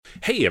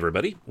Hey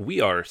everybody, we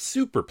are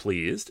super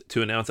pleased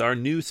to announce our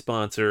new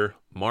sponsor,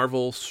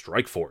 Marvel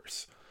Strike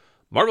Force.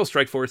 Marvel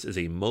Strike Force is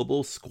a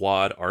mobile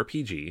squad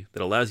RPG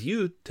that allows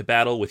you to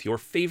battle with your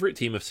favorite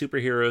team of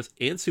superheroes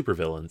and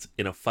supervillains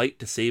in a fight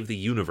to save the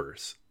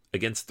universe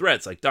against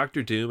threats like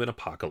Doctor Doom and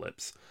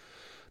Apocalypse.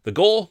 The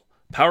goal?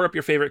 Power up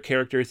your favorite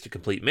characters to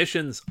complete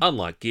missions,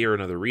 unlock gear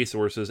and other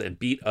resources, and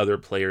beat other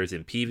players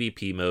in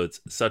PvP modes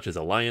such as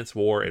Alliance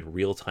War and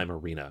Real-Time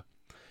Arena.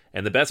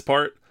 And the best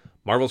part?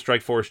 Marvel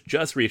Strike Force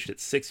just reached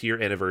its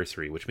 6-year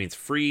anniversary, which means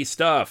free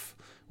stuff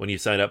when you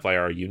sign up via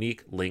our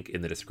unique link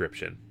in the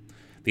description.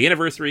 The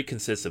anniversary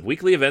consists of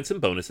weekly events and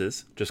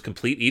bonuses. Just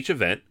complete each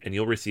event and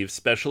you'll receive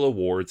special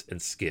awards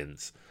and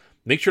skins.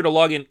 Make sure to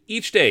log in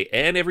each day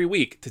and every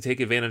week to take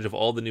advantage of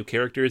all the new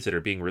characters that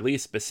are being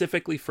released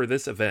specifically for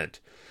this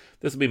event.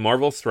 This will be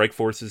Marvel Strike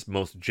Force's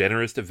most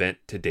generous event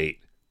to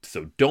date,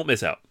 so don't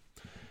miss out.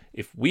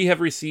 If we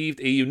have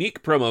received a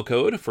unique promo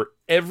code for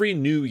every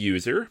new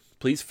user,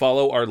 please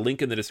follow our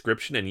link in the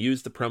description and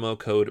use the promo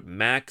code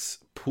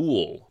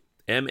MAXPOOL,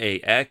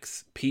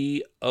 MAXPOOL.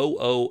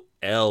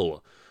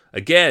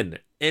 Again,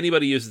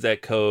 anybody uses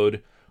that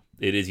code,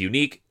 it is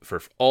unique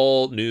for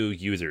all new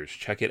users.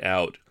 Check it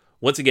out.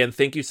 Once again,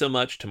 thank you so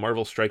much to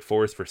Marvel Strike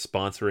Force for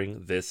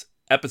sponsoring this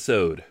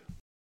episode.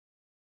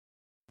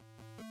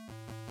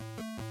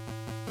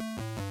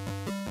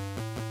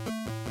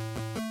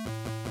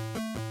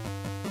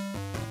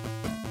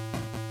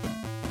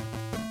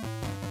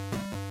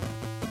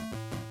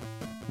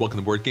 Welcome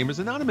to Board Gamers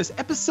Anonymous,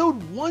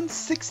 episode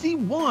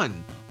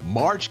 161,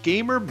 March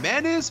Gamer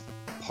Madness,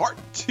 Part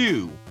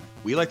 2.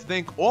 We'd like to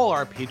thank all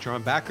our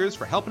Patreon backers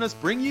for helping us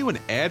bring you an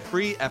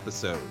ad-free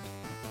episode.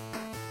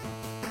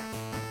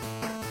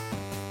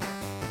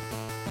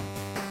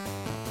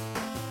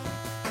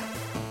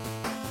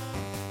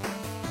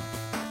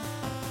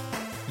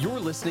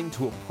 You're listening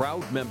to a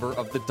proud member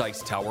of the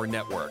Dice Tower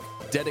Network,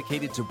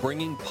 dedicated to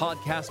bringing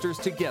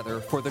podcasters together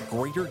for the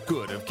greater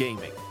good of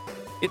gaming.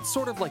 It's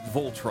sort of like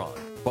Voltron,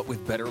 but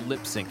with better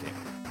lip syncing.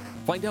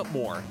 Find out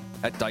more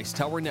at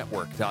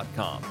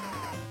Dicetowernetwork.com.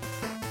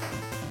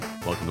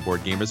 Welcome to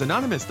Board Gamers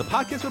Anonymous, the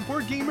podcast for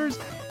board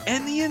gamers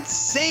and the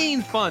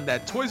insane fun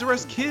that Toys R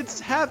Us kids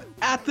have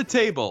at the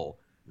table.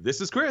 This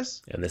is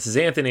Chris. And this is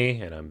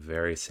Anthony, and I'm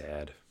very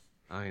sad.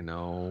 I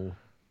know.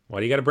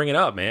 Why do you got to bring it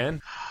up,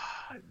 man?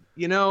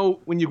 You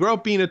know, when you grow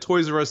up being a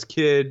Toys R Us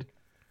kid,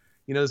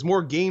 you know, there's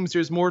more games,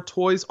 there's more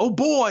toys. Oh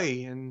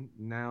boy! And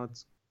now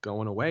it's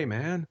going away,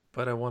 man.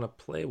 But I want to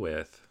play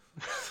with.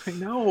 I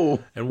know.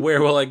 And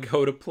where will I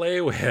go to play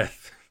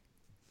with?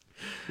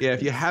 Yeah,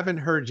 if you haven't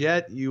heard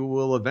yet, you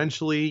will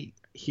eventually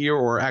hear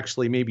or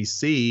actually maybe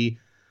see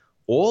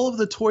all of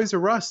the Toys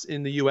R Us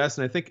in the U.S.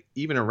 and I think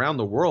even around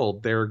the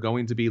world, they're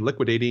going to be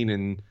liquidating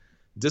and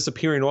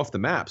disappearing off the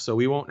map. So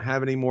we won't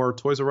have any more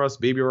Toys R Us,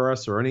 Baby R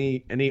Us, or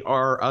any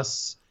R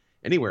Us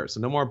anywhere. So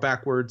no more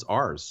backwards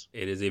R's.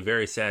 It is a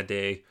very sad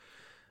day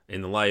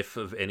in the life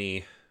of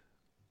any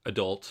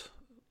adult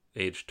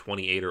age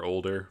 28 or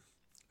older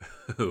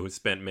who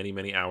spent many,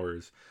 many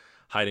hours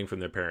hiding from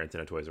their parents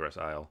in a Toys R Us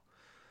aisle.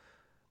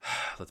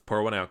 Let's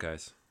pour one out,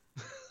 guys.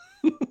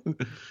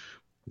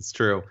 It's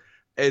true.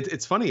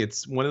 It's funny.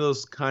 It's one of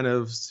those kind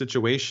of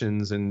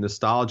situations, and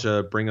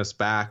nostalgia bring us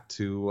back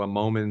to a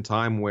moment in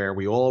time where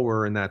we all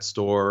were in that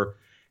store,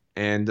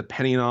 and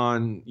depending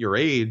on your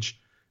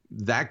age,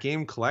 that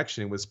game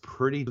collection was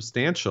pretty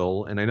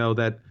substantial. And I know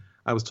that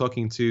I was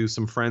talking to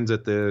some friends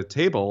at the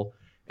table,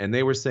 and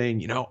they were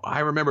saying, you know, I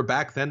remember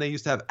back then they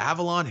used to have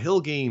Avalon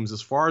Hill games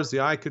as far as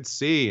the eye could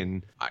see.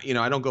 And, you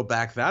know, I don't go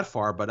back that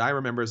far, but I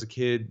remember as a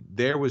kid,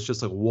 there was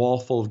just a wall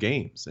full of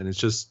games. And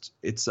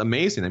it's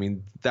amazing. I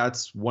mean,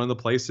 that's one of the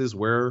places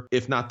where,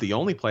 if not the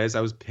only place,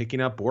 I was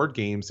picking up board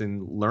games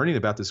and learning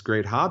about this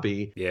great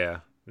hobby.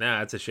 Yeah.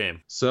 Nah, it's a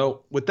shame.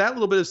 So with that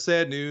little bit of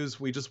sad news,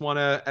 we just want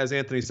to, as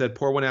Anthony said,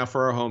 pour one out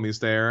for our homies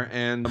there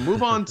and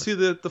move on to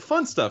the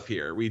fun stuff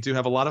here. We do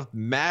have a lot of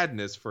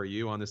madness for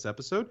you on this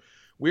episode.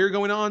 We're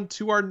going on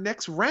to our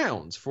next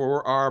rounds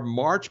for our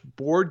March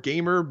Board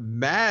Gamer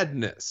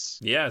Madness.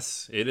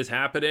 Yes, it is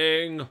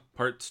happening.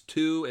 Parts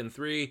 2 and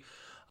 3.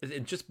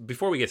 And just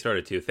before we get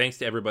started, too, thanks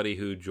to everybody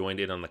who joined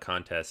in on the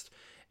contest.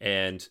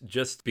 And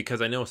just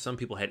because I know some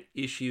people had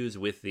issues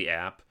with the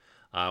app,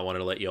 I wanted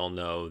to let you all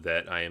know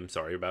that I am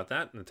sorry about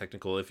that. And the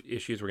technical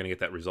issues, we're going to get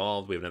that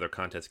resolved. We have another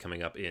contest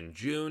coming up in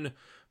June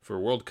for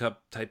World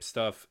Cup type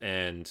stuff,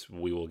 and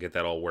we will get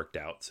that all worked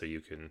out so you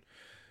can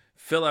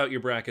fill out your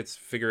brackets,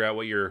 figure out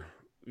what you're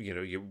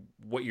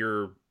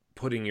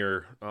putting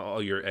all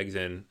your eggs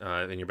in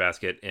your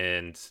basket,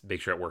 and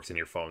make sure it works in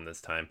your phone this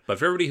time. But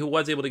for everybody who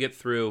was able to get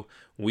through,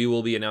 we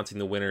will be announcing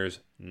the winners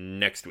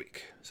next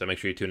week. So make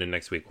sure you tune in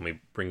next week when we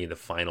bring you the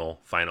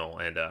final,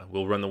 and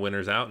we'll run the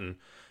winners out, and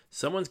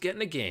someone's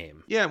getting a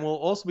game. Yeah, and we'll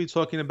also be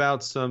talking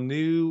about some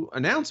new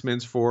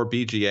announcements for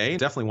BGA.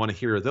 Definitely want to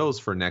hear those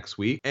for next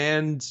week.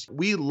 And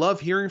we love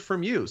hearing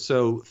from you.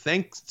 So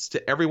thanks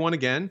to everyone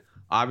again,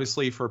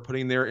 obviously, for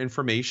putting their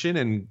information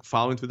and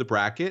following through the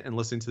bracket and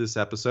listening to this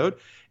episode.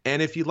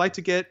 And if you'd like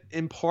to get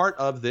in part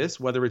of this,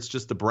 whether it's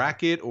just the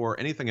bracket or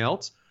anything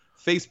else,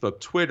 Facebook,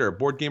 Twitter,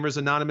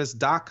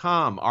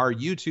 BoardGamersAnonymous.com, our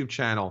YouTube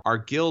channel, our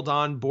Guild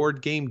on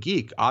Board Game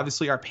Geek,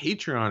 obviously our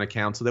Patreon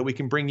account, so that we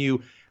can bring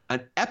you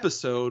an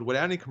episode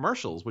without any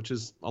commercials, which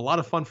is a lot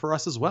of fun for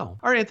us as well.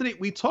 All right, Anthony,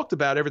 we talked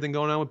about everything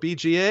going on with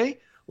BGA.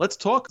 Let's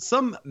talk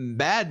some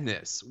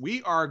madness.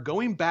 We are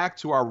going back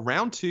to our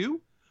round 2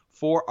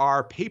 for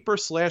our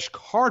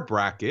paper/card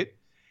bracket,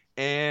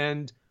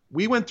 and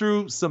we went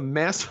through some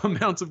massive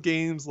amounts of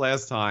games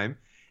last time,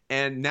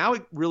 and now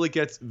it really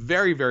gets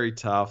very, very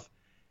tough.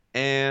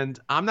 And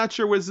I'm not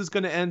sure where this is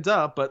going to end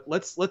up, but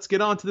let's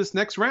get on to this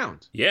next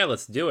round. Yeah,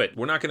 let's do it.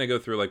 We're not going to go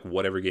through like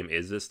what every game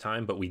is this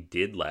time, but we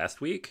did last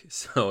week.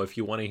 So if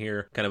you want to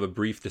hear kind of a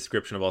brief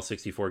description of all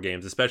 64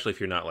 games, especially if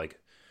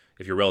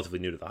you're relatively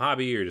new to the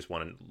hobby or just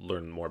want to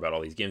learn more about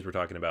all these games we're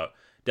talking about,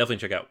 definitely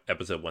check out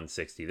episode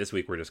 160. This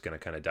week we're just going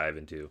to kind of dive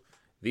into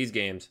these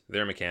games,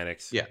 their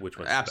mechanics, which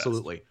one's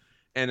absolutely. the best.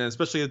 And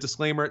especially a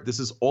disclaimer, this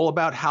is all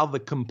about how the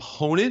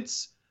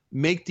components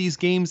make these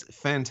games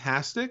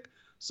fantastic.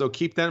 So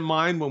keep that in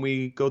mind when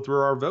we go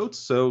through our votes,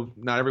 so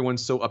not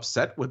everyone's so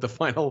upset with the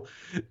final.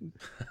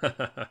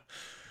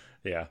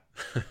 Yeah.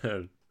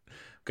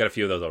 Got a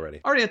few of those already.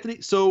 All right,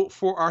 Anthony. So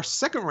for our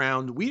second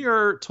round, we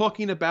are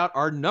talking about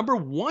our number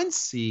 1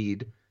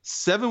 seed,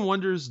 Seven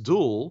Wonders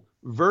Duel,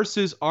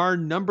 versus our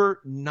number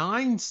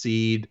 9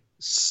 seed,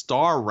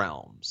 Star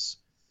Realms.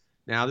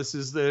 Now, this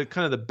is the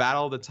kind of the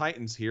battle of the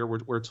titans here.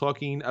 We're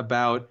talking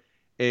about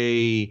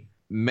a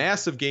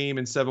massive game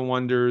in Seven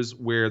Wonders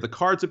where the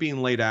cards are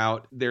being laid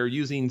out. They're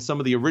using some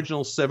of the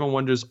original Seven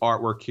Wonders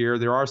artwork here.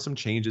 There are some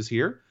changes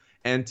here,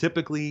 and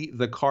typically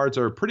the cards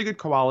are pretty good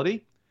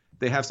quality.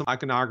 They have some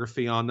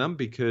iconography on them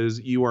because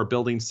you are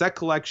building set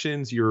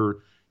collections, you're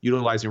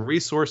utilizing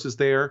resources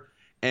there,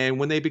 and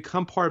when they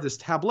become part of this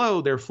tableau,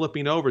 they're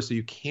flipping over so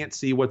you can't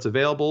see what's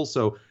available.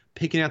 So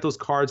picking out those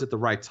cards at the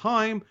right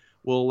time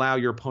will allow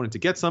your opponent to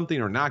get something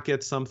or not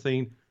get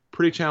something.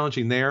 Pretty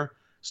challenging there.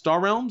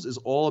 Star Realms is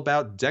all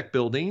about deck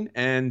building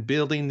and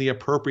building the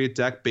appropriate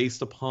deck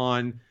based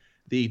upon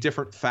the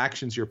different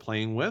factions you're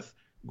playing with.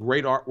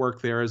 Great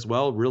artwork there as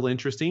well, real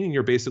interesting, and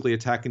you're basically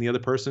attacking the other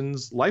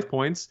person's life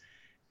points,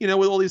 with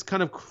all these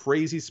kind of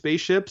crazy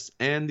spaceships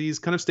and these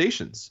kind of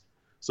stations.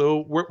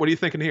 So what are you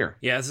thinking here?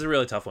 Yeah, this is a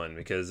really tough one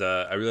because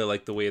I really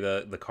like the way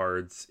the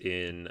cards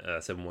in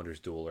Seven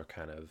Wonders Duel are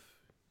kind of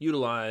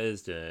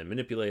utilized and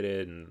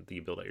manipulated and that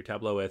you build out your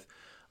tableau with.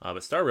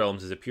 But Star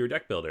Realms is a pure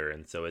deck builder,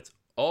 and so it's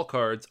all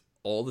cards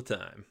all the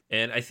time.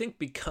 And I think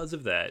because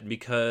of that,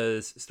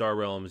 because Star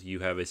Realms, you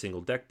have a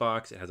single deck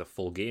box, it has a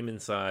full game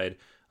inside,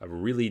 a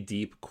really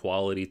deep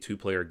quality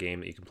 2-player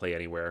game that you can play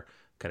anywhere,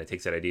 kind of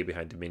takes that idea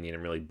behind Dominion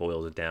and really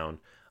boils it down.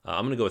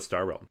 I'm going to go with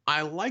Star Realm.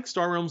 I like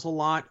Star Realms a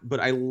lot, but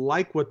I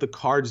like what the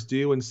cards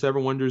do in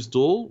Seven Wonders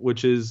Duel,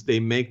 which is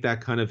they make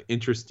that kind of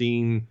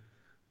interesting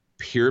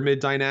pyramid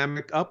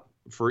dynamic up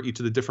for each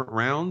of the different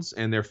rounds,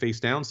 and they're face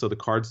down, so the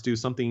cards do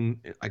something,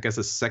 I guess,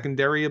 a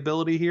secondary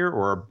ability here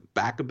or a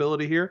back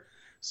ability here.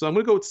 So I'm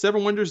going to go with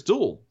Seven Wonders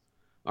Duel.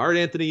 All right,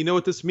 Anthony, you know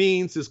what this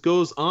means. This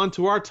goes on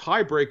to our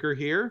tiebreaker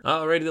here.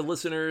 Alrighty, the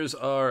listeners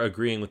are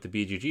agreeing with the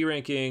BGG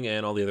ranking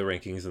and all the other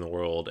rankings in the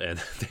world, and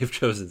they've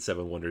chosen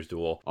Seven Wonders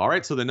Duel. All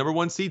right, so the number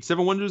 1 seed,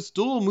 Seven Wonders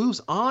Duel,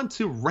 moves on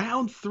to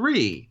round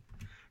 3.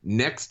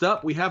 Next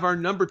up, we have our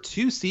number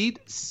 2 seed,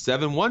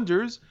 Seven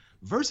Wonders,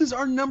 versus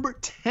our number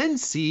 10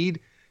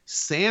 seed,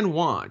 San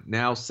Juan.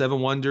 Now, Seven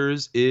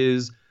Wonders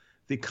is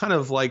the kind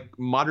of like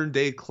modern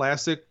day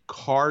classic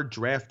card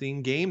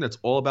drafting game that's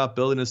all about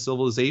building a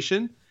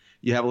civilization.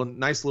 You have a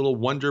nice little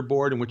wonder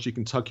board in which you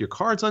can tuck your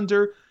cards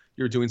under.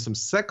 You're doing some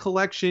set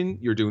collection.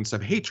 You're doing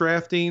some hate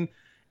drafting.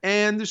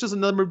 And there's just a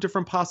number of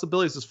different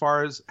possibilities as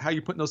far as how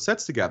you're putting those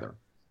sets together.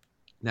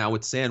 Now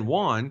with San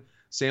Juan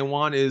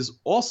is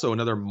also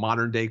another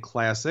modern day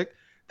classic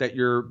that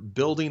you're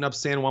building up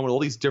San Juan with all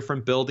these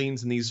different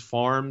buildings and these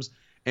farms.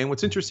 And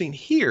what's interesting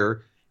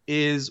here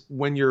is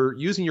when you're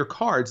using your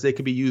cards, they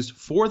can be used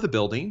for the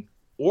building,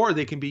 or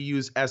they can be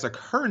used as a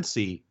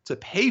currency to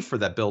pay for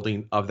that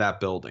building of that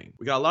building.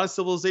 We got a lot of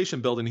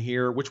civilization building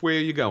here. Which way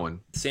are you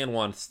going? San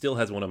Juan still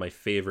has one of my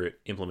favorite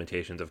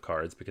implementations of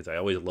cards because I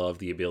always love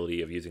the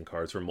ability of using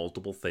cards for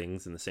multiple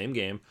things in the same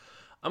game.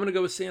 I'm going to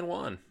go with San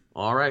Juan.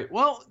 All right.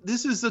 Well,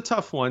 this is a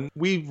tough one.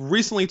 We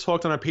recently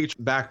talked on our page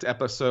back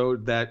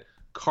episode that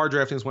card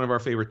drafting is one of our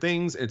favorite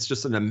things. It's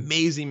just an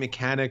amazing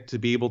mechanic to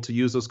be able to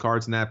use those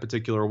cards in that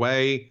particular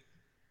way.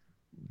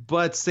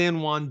 But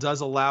San Juan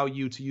does allow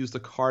you to use the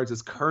cards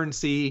as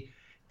currency,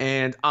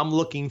 and I'm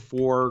looking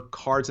for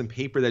cards and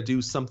paper that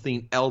do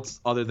something else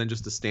other than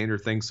just a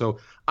standard thing. So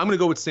I'm going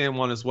to go with San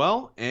Juan as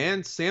well.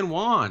 And San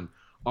Juan,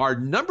 our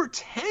number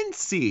 10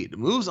 seed,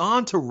 moves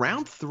on to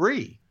round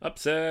 3.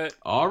 Upset.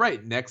 All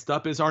right, next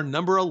up is our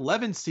number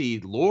 11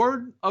 seed,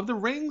 Lord of the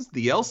Rings,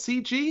 the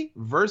LCG,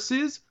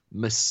 versus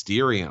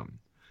Mysterium.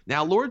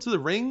 Now, Lords of the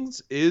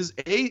Rings is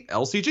a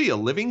LCG, a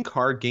living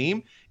card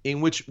game in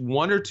which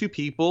one or two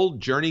people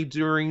journey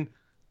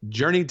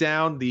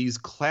down these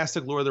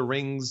classic Lord of the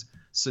Rings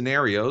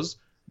scenarios,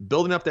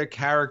 building up their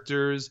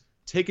characters,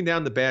 taking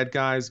down the bad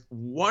guys.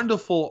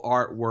 Wonderful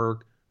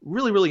artwork,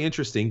 really, really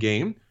interesting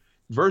game.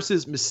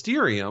 versus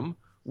Mysterium,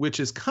 which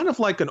is kind of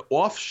like an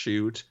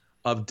offshoot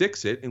of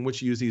Dixit, in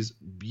which you use these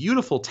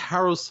beautiful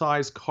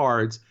tarot-sized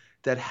cards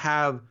that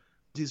have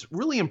these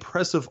really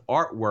impressive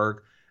artwork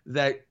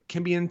that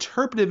can be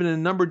interpreted in a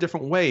number of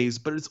different ways,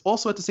 but it's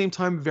also at the same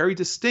time very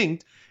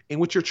distinct, in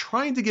which you're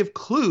trying to give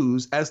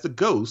clues as the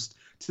ghost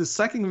to the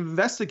psychic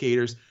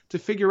investigators to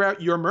figure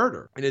out your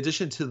murder. In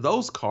addition to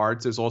those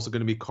cards, there's also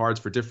going to be cards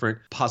for different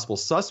possible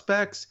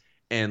suspects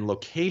and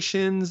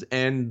locations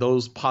and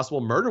those possible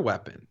murder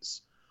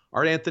weapons.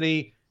 All right,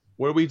 Anthony,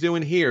 what are we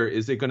doing here?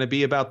 Is it going to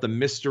be about the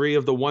mystery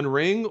of the One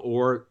Ring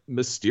or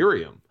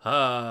Mysterium?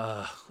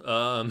 I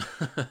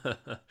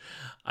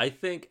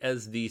think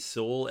as the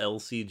sole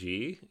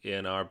LCG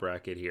in our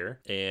bracket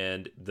here,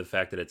 and the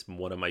fact that it's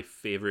one of my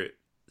favorite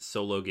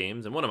solo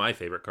games and one of my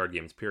favorite card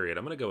games, period,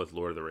 I'm going to go with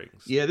Lord of the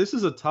Rings. Yeah, this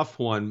is a tough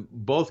one.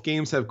 Both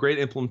games have great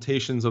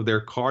implementations of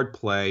their card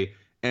play,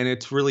 and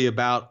it's really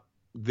about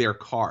their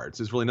cards.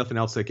 There's really nothing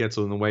else that gets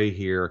in the way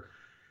here.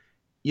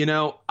 You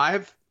know,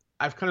 I've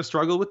kind of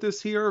struggled with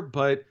this here,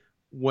 but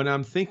when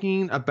I'm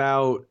thinking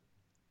about,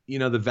 you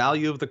know, the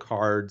value of the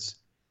cards,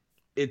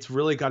 it's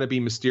really got to be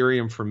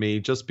Mysterium for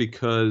me, just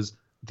because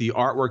the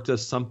artwork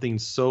does something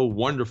so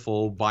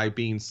wonderful by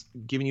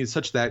giving you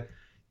such that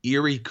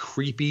eerie,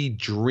 creepy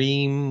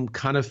dream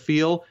kind of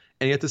feel,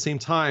 and at the same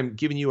time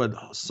giving you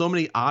so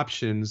many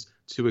options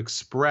to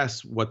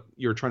express what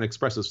you're trying to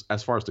express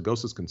as far as the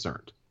ghost is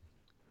concerned.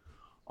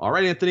 All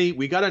right, Anthony,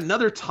 we got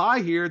another tie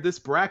here. This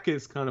bracket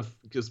is kind of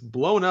just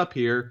blown up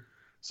here.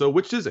 So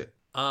which is it?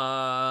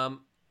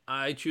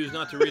 I choose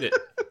not to read it.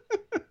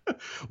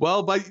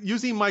 Well, by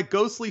using my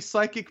ghostly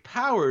psychic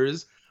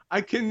powers,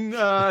 I can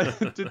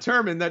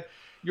determine that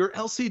your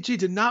LCG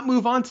did not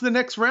move on to the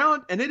next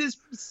round, and it is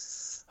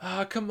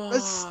come on,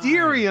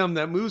 Mysterium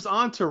that moves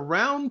on to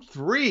round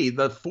 3,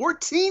 the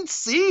 14th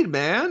seed,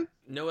 man.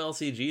 No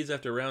LCGs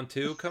after round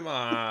 2? Come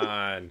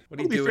on. What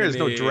are you doing? There's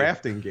no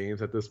drafting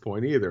games at this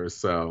point either,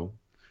 so.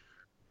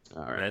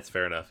 All right. That's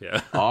fair enough,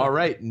 yeah. All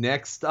right,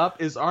 next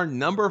up is our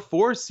number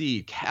 4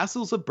 seed,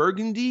 Castles of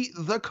Burgundy,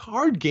 the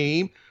card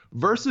game,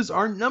 versus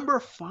our number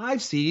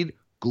 5 seed,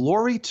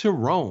 Glory to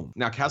Rome.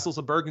 Now, Castles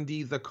of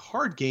Burgundy, the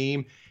card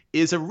game,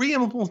 is a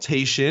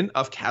re-implementation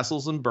of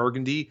Castles in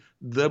Burgundy,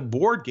 the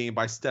board game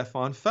by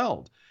Stefan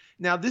Feld.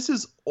 Now, this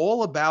is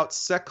all about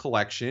set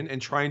collection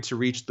and trying to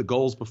reach the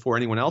goals before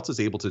anyone else is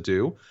able to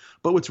do.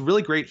 But what's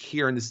really great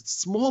here, in this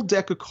small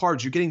deck of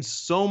cards, you're getting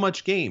so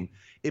much game.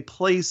 It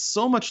plays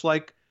so much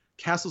like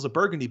Castles of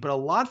Burgundy, but a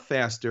lot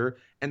faster,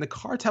 and the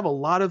cards have a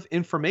lot of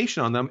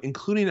information on them,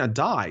 including a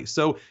die.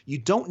 So you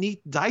don't need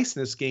dice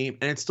in this game,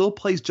 and it still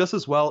plays just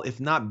as well, if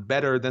not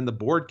better, than the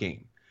board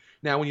game.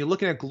 Now, when you're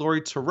looking at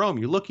Glory to Rome,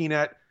 you're looking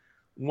at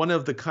one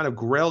of the kind of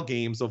grail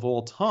games of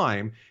all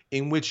time,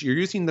 in which you're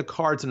using the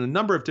cards in a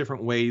number of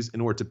different ways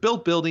in order to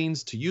build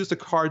buildings, to use the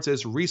cards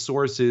as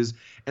resources,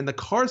 and the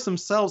cards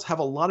themselves have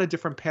a lot of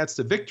different paths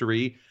to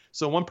victory.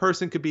 So one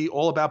person could be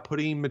all about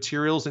putting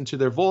materials into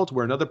their vault,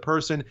 where another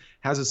person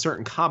has a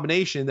certain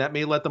combination that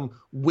may let them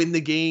win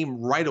the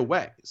game right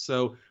away.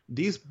 So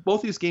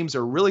both these games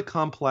are really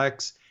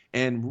complex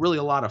and really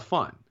a lot of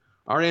fun.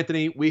 All right,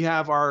 Anthony, we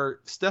have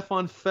our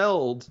Stefan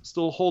Feld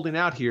still holding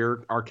out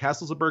here, our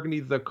Castles of Burgundy,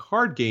 the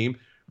card game,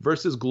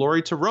 versus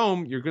Glory to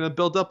Rome. You're going to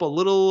build up a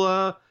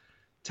little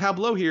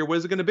tableau here. What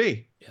is it going to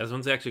be? Yeah, this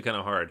one's actually kind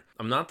of hard.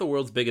 I'm not the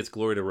world's biggest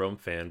Glory to Rome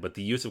fan, but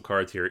the use of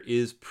cards here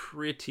is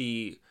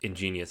pretty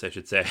ingenious, I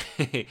should say.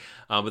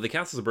 But the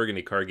Castles of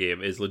Burgundy card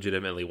game is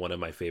legitimately one of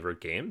my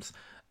favorite games,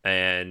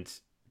 and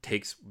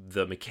takes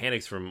the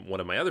mechanics from one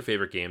of my other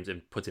favorite games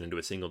and puts it into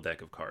a single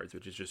deck of cards,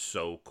 which is just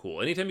so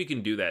cool. Anytime you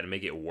can do that and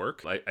make it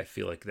work, I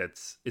feel like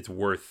it's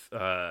worth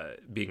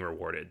being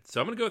rewarded. So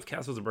I'm going to go with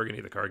Castles of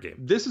Burgundy, the card game.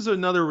 This is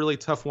another really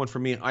tough one for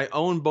me. I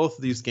own both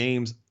of these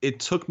games. It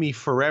took me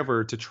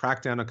forever to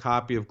track down a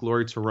copy of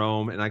Glory to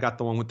Rome, and I got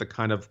the one with the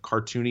kind of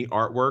cartoony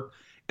artwork,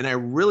 and I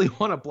really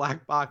want a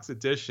black box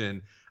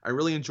edition. I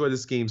really enjoy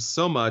this game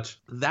so much.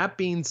 That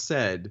being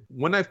said,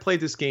 when I've played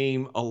this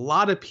game, a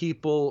lot of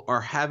people are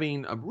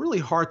having a really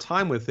hard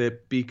time with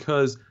it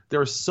because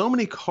there are so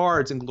many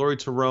cards in Glory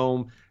to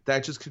Rome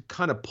that just could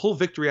kind of pull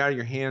victory out of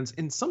your hands,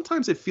 and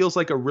sometimes it feels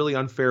like a really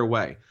unfair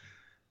way.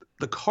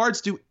 The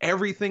cards do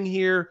everything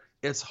here.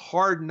 It's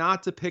hard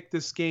not to pick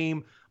this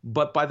game,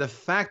 but by the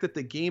fact that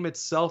the game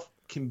itself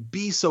can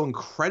be so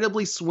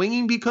incredibly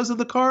swinging because of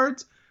the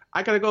cards,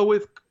 I got to go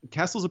with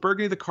Castles of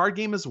Burgundy, the card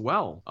game as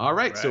well. All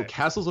right, so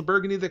Castles of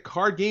Burgundy, the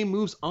card game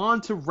moves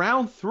on to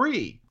round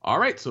 3. All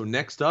right, so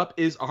next up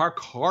is our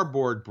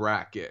cardboard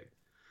bracket.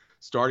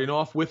 Starting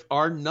off with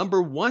our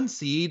number 1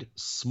 seed,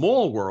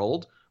 Small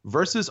World,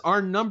 versus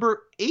our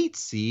number 8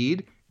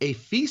 seed, A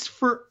Feast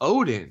for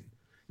Odin.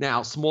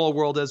 Now, Small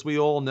World, as we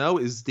all know,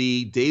 is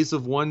the Days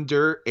of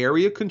Wonder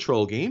area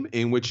control game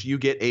in which you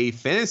get a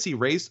fantasy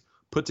race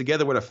put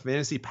together with a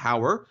fantasy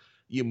power.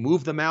 You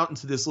move them out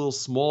into this little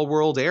small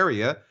world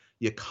area.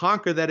 You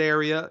conquer that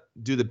area,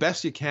 do the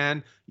best you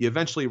can. You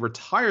eventually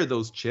retire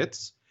those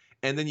chits.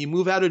 and then you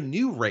move out a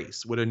new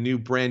race with a new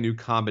brand new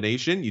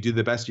combination. You do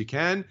the best you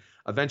can.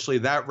 Eventually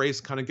that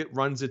race kind of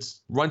runs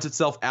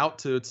itself out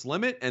to its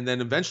limit, and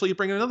then eventually you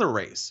bring in another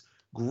race.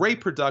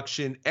 Great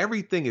production.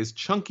 Everything is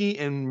chunky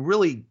and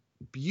really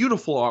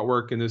beautiful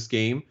artwork in this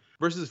game.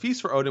 Versus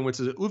Feast for Odin, which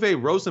is an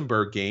Uwe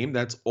Rosenberg game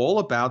that's all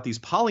about these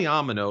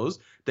polyominoes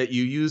that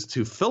you use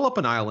to fill up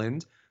an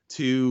island,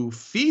 to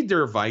feed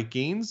their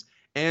Vikings,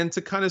 and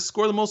to kind of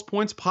score the most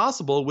points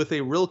possible with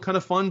a real kind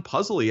of fun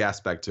puzzly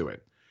aspect to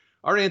it.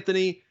 All right,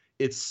 Anthony,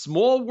 it's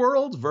Small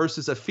World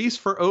versus A Feast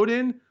for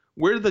Odin.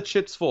 Where do the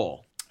chips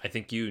fall? I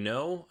think you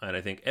know, and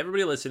I think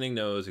everybody listening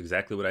knows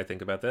exactly what I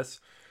think about this.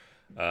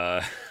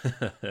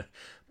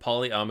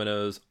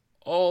 Polyominoes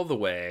all the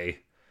way.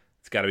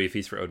 It's got to be A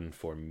Feast for Odin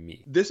for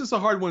me. This is a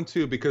hard one,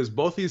 too, because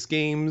both these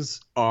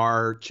games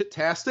are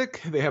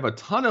chit-tastic. They have a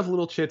ton of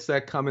little chits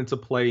that come into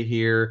play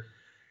here.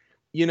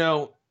 You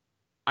know,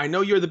 I know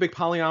you're the big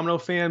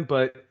polyomino fan,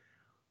 but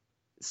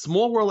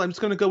Small World, I'm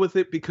just going to go with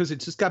it because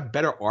it's just got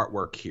better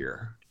artwork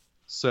here.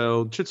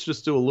 So chits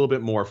just do a little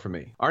bit more for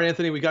me. All right,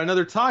 Anthony, we got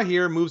another tie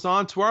here. Moves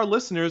on to our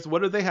listeners.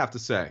 What do they have to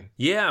say?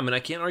 Yeah, I mean,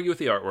 I can't argue with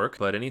the artwork,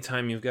 but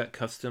anytime you've got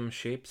custom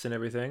shapes and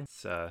everything,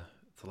 it's a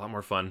lot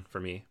more fun for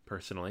me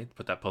personally to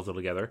put that puzzle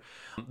together.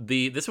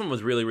 This one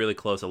was really, really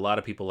close. A lot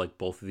of people like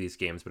both of these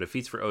games, but A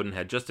Feast for Odin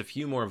had just a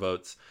few more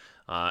votes,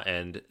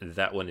 and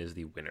that one is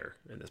the winner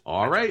in this.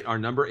 All right, our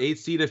number 8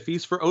 seed A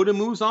Feast for Odin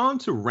moves on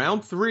to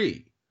round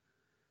 3.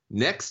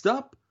 Next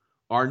up,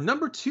 our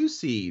number 2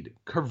 seed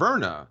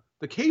Caverna,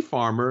 the Cave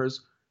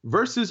Farmers,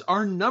 versus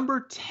our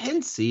number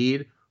 10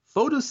 seed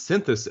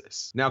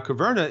Photosynthesis. Now,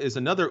 Caverna is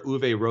another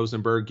Uwe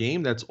Rosenberg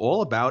game that's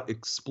all about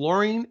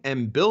exploring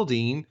and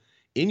building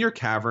in your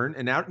cavern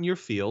and out in your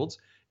fields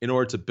in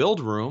order to build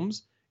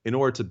rooms, in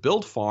order to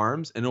build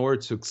farms, in order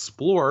to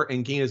explore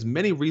and gain as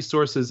many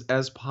resources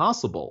as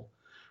possible.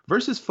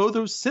 Versus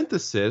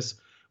Photosynthesis,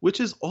 which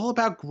is all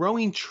about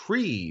growing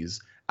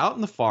trees out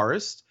in the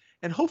forest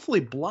and hopefully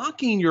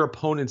blocking your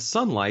opponent's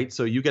sunlight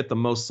so you get the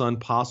most sun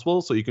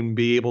possible, so you can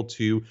be able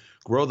to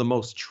grow the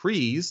most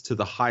trees to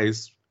the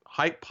highest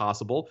height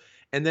possible,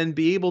 and then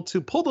be able to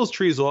pull those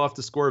trees off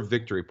to score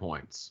victory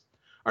points.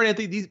 All right,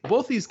 Anthony,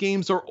 both these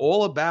games are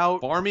all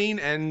about farming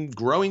and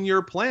growing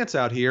your plants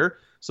out here.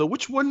 So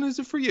which one is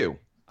it for you?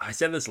 I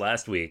said this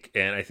last week,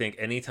 and I think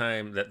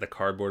anytime that the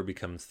cardboard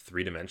becomes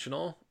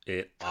three-dimensional,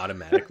 it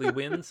automatically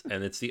wins,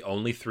 and it's the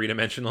only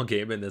three-dimensional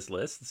game in this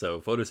list,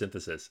 so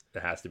Photosynthesis,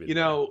 it has to be. You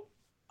know,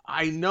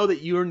 I know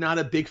that you're not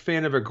a big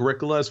fan of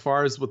Agricola as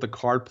far as with the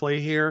card play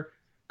here.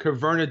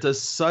 Caverna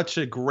does such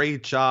a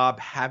great job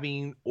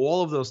having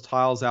all of those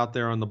tiles out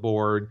there on the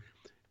board.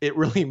 It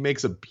really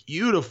makes a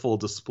beautiful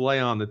display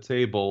on the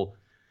table.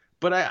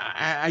 But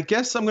I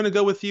guess I'm going to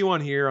go with you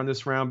on here on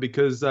this round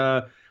because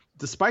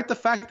despite the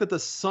fact that the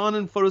sun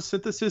and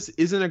Photosynthesis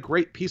isn't a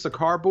great piece of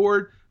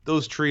cardboard,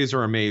 those trees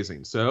are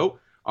amazing. So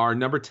our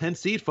number 10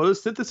 seed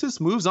Photosynthesis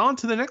moves on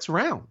to the next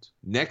round.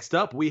 Next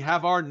up, we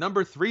have our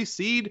number 3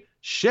 seed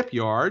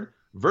Shipyard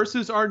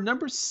versus our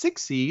number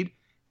 6 seed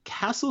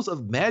Castles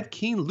of Mad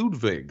King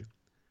Ludwig.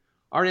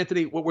 All right,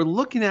 Anthony, what we're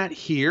looking at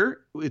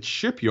here with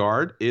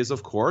Shipyard is,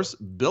 of course,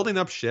 building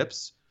up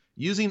ships,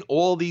 using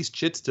all these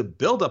chits to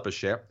build up a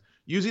ship,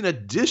 using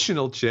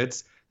additional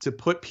chits to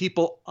put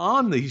people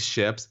on these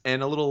ships,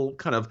 and a little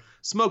kind of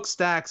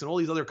smokestacks and all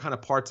these other kind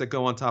of parts that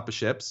go on top of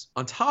ships.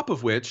 On top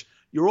of which,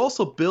 you're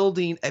also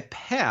building a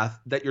path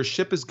that your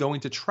ship is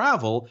going to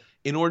travel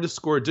in order to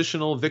score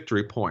additional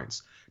victory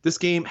points. This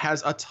game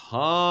has a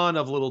ton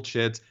of little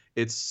chits.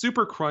 It's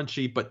super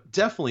crunchy, but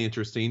definitely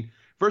interesting.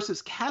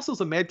 Versus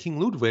Castles of Mad King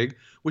Ludwig,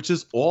 which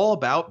is all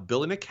about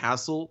building a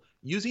castle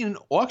using an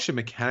auction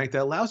mechanic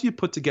that allows you to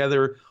put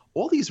together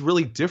all these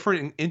really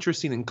different and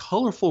interesting and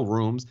colorful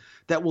rooms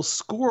that will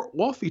score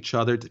off each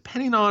other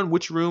depending on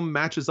which room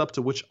matches up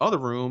to which other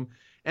room.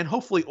 And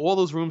hopefully all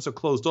those rooms are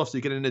closed off so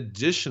you get an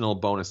additional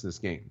bonus in this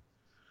game.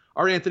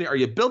 All right, Anthony, are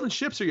you building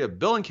ships or are you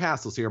building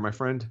castles here, my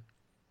friend?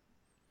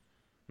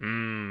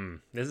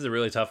 This is a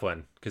really tough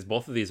one because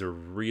both of these are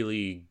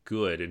really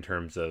good in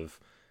terms of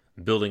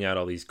building out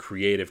all these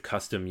creative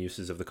custom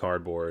uses of the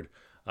cardboard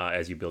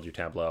as you build your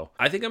tableau.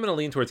 I think I'm going to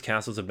lean towards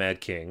Castles of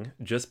Mad King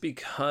just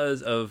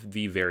because of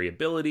the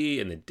variability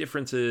and the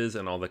differences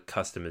and all the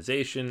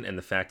customization and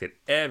the fact that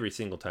every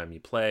single time you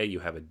play, you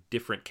have a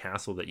different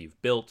castle that you've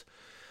built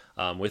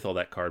with all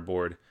that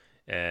cardboard,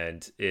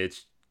 and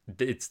it's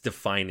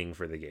defining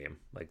for the game,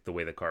 like the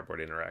way the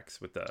cardboard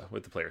interacts with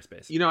the player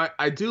space. You know,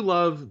 I do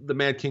love the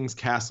Mad King's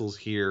castles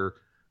here.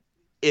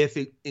 If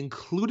it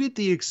included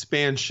the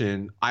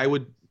expansion, I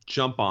would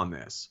jump on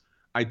this.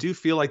 I do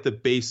feel like the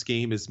base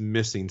game is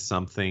missing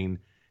something,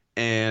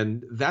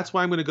 and that's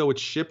why I'm going to go with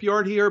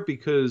Shipyard here,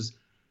 because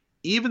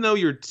even though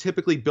you're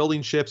typically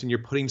building ships and you're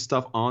putting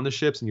stuff on the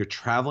ships and you're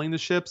traveling the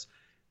ships,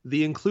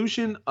 the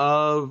inclusion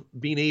of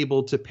being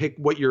able to pick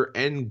what your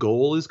end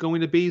goal is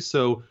going to be,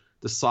 so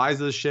the size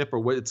of the ship or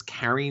what it's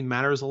carrying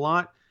matters a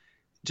lot,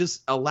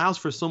 just allows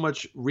for so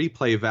much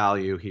replay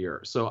value here.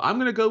 So I'm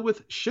going to go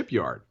with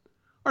Shipyard.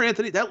 All right,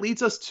 Anthony, that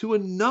leads us to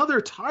another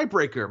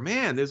tiebreaker.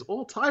 Man, there's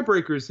all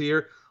tiebreakers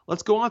here.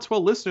 let's go on to our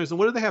listeners, and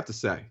what do they have to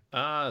say?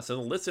 So the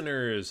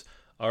listeners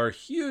are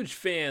huge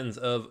fans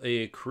of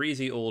a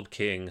crazy old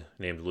king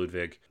named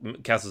Ludwig.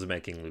 Castles of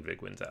Mad King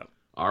Ludwig wins out.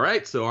 All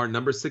right, so our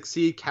number 6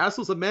 seed,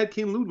 Castles of Mad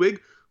King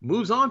Ludwig,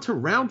 moves on to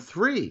round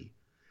 3.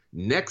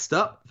 Next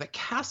up, the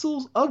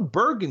Castles of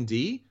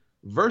Burgundy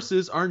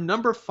versus our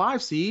number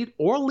 5 seed,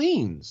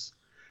 Orleans.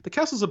 The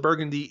Castles of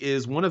Burgundy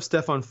is one of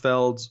Stefan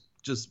Feld's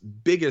just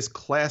biggest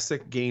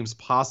classic games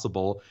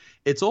possible.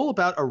 It's all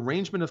about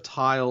arrangement of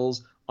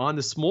tiles on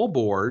the small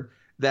board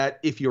that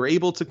if you're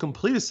able to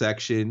complete a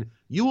section,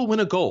 you will win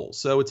a goal.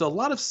 So it's a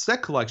lot of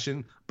set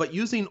collection, but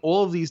using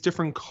all of these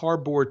different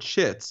cardboard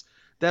chits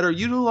that are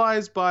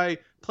utilized by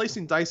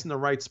placing dice in the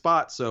right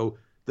spot. So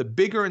the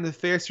bigger and the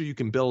faster you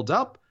can build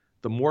up,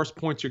 the more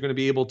points you're going to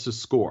be able to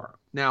score.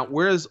 Now,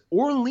 whereas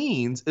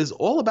Orleans is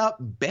all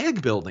about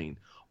bag building.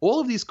 All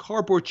of these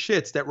cardboard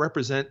chits that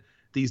represent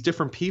these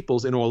different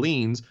peoples in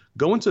Orleans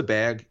go into a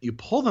bag, you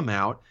pull them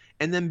out,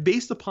 and then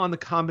based upon the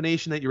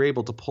combination that you're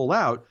able to pull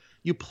out,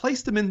 you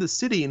place them in the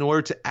city in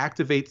order to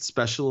activate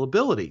special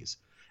abilities.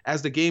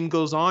 As the game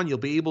goes on, you'll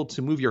be able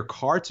to move your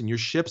carts and your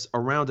ships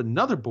around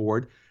another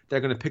board that are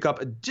going to pick up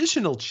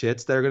additional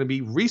chits that are going to be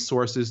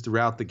resources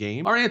throughout the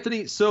game. All right,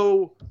 Anthony,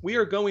 so we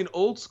are going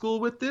old school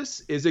with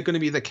this. Is it going to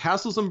be the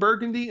Castles in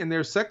Burgundy and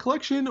their set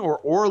collection or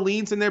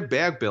Orleans and their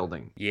bag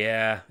building?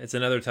 Yeah, it's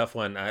another tough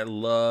one. I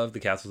love the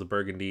Castles of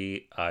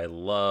Burgundy. I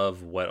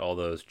love what all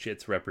those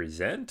chits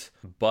represent,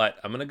 but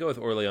I'm going to go with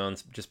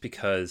Orleans just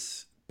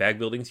because bag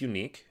building's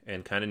unique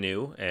and kind of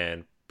new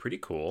and pretty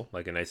cool,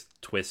 like a nice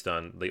twist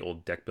on the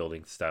old deck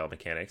building style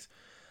mechanics.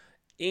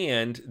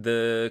 And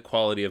the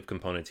quality of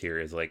components here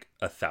is like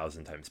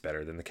 1,000 times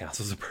better than the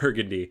Castles of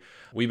Burgundy.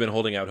 We've been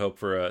holding out hope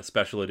for a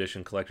special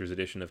edition, collector's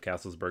edition of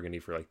Castles of Burgundy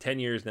for like 10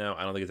 years now.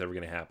 I don't think it's ever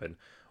going to happen.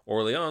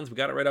 Orleans, we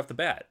got it right off the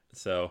bat.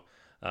 So,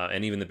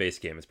 and even the base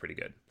game is pretty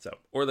good. So,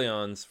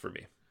 Orleans for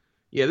me.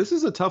 Yeah, this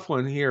is a tough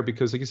one here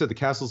because, like you said, the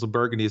Castles of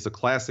Burgundy is a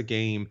classic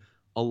game,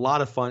 a lot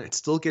of fun. It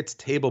still gets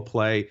table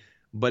play,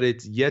 but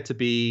it's yet to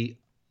be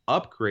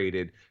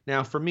upgraded.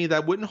 Now, for me,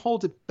 that wouldn't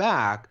hold it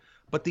back.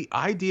 But the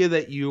idea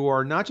that you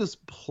are not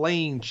just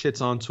playing chits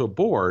onto a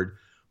board,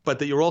 but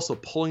that you're also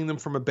pulling them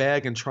from a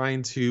bag and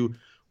trying to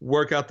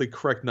work out the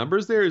correct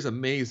numbers there is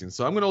amazing.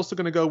 So I'm also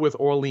going to go with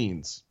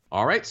Orleans.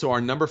 All right, so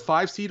our number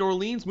 5 seed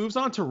Orleans moves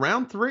on to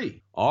round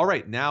 3. All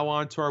right, now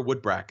on to our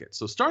wood bracket.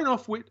 So starting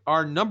off with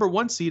our number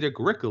 1 seed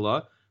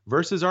Agricola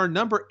versus our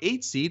number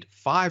 8 seed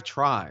Five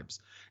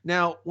Tribes.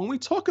 Now, when we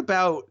talk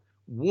about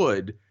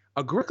wood,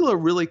 Agricola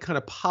really kind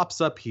of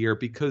pops up here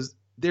because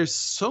there's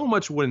so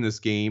much wood in this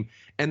game,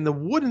 and the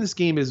wood in this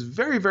game is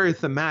very, very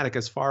thematic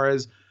as far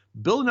as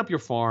building up your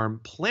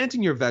farm,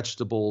 planting your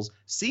vegetables,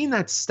 seeing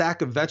that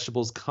stack of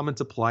vegetables come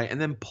into play,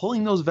 and then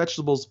pulling those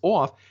vegetables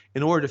off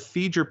in order to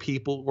feed your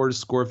people or to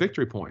score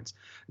victory points.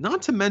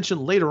 Not to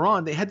mention later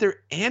on, they had their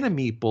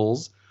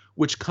animeeples,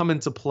 which come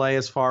into play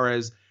as far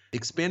as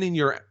expanding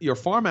your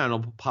farm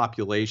animal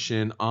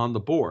population on the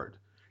board.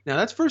 Now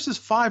that's versus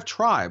Five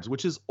Tribes,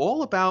 which is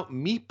all about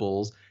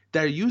meeples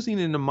that are using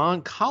an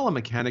amount column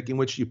mechanic in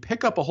which you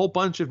pick up a whole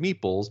bunch of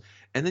meeples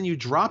and then you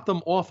drop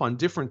them off on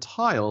different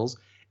tiles.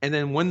 And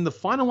then when the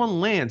final one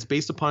lands,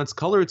 based upon its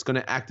color, it's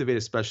going to activate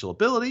a special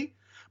ability.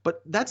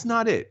 But that's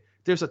not it.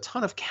 There's a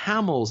ton of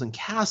camels and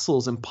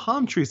castles and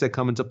palm trees that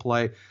come into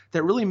play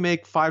that really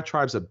make Five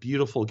Tribes a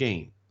beautiful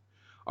game.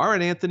 All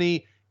right,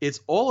 Anthony,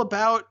 it's all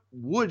about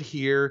wood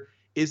here.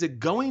 Is it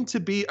going to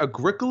be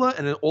Agricola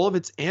and all of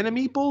its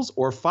animeeples,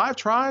 or Five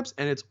Tribes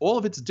and it's all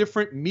of its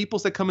different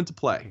meeples that come into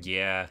play?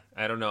 Yeah,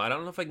 I don't know. I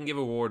don't know if I can give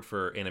a award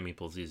for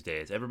animeeples these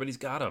days. Everybody's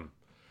got them.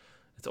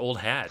 It's old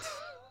hat.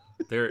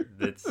 They're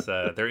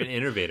an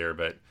innovator,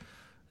 but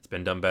it's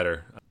been done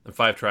better. And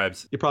Five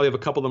Tribes. You probably have a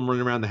couple of them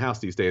running around the house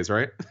these days,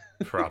 right?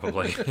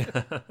 Probably.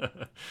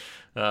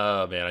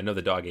 Oh, man, I know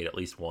the dog ate at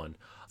least one.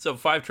 So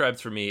Five Tribes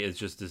for me is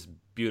just this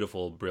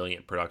beautiful,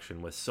 brilliant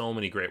production with so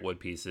many great wood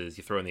pieces.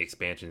 You throw in the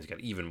expansions, you got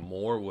even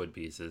more wood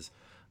pieces.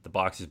 The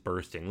box is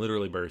bursting,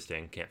 literally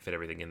bursting. Can't fit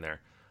everything in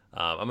there.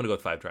 I'm going to go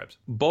with Five Tribes.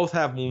 Both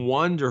have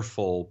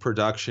wonderful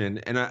production,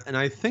 and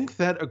I think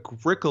that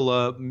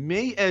Agricola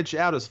may edge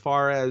out as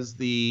far as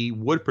the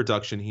wood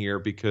production here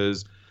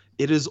because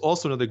it is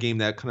also another game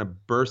that kind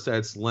of bursts at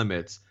its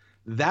limits.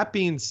 That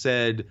being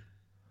said,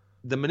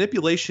 the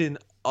manipulation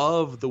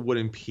of the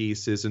wooden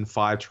pieces in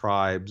Five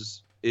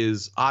Tribes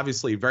is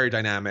obviously very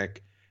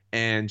dynamic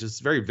and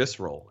just very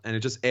visceral, and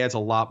it just adds a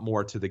lot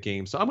more to the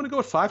game. So I'm going to go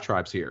with Five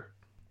Tribes here.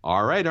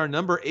 All right, our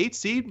number 8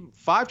 seed,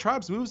 Five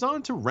Tribes, moves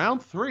on to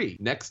round 3.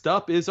 Next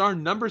up is our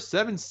number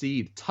 7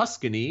 seed,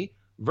 Tuscany,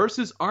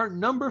 versus our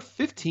number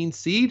 15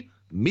 seed,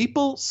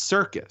 Meeple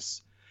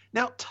Circus.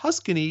 Now,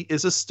 Tuscany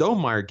is a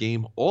Stonemaier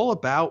game all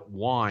about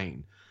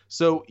wine.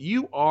 So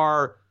you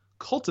are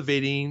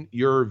cultivating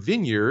your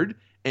vineyard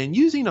and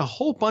using a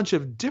whole bunch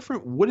of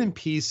different wooden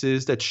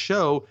pieces that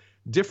show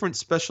different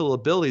special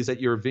abilities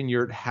that your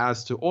vineyard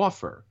has to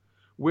offer.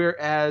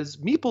 Whereas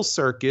Meeple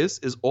Circus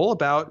is all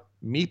about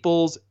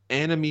meeples,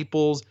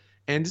 animeeples,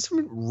 and just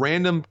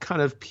random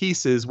kind of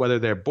pieces, whether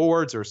they're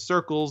boards or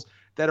circles,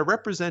 that are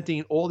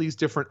representing all these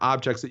different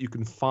objects that you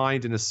can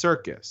find in a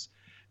circus.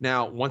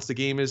 Now, once the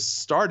game is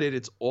started,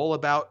 it's all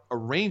about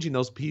arranging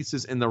those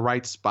pieces in the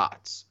right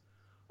spots.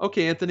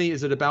 Okay, Anthony,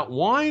 is it about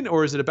wine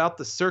or is it about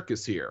the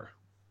circus here?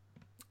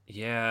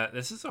 Yeah,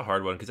 this is a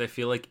hard one because I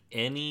feel like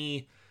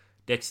any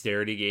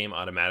dexterity game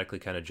automatically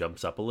kind of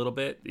jumps up a little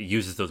bit. It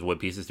uses those wood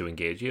pieces to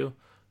engage you.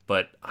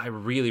 But I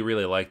really,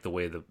 really like the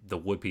way the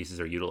wood pieces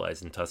are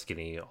utilized in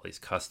Tuscany. All these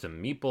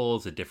custom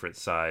meeples, the different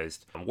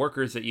sized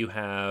workers that you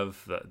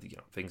have,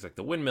 things like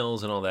the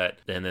windmills and all that.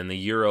 And then the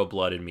Euro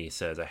blood in me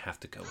says I have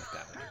to go with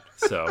that one.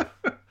 So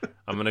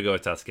I'm gonna go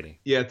with Tuscany.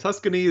 Yeah,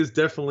 Tuscany is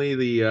definitely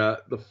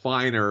the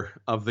finer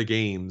of the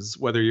games,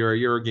 whether you're a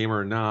Euro gamer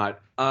or not.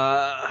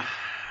 By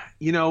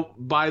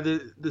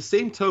the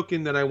same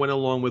token that I went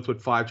along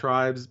with Five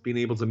Tribes, being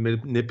able to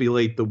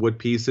manipulate the wood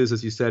pieces,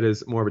 as you said,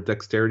 is more of a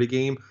dexterity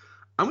game.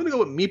 I'm going to go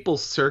with Meeple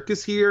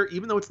Circus here,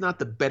 even though it's not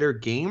the better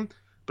game,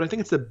 but I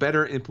think it's the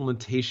better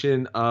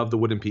implementation of the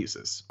wooden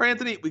pieces. All right,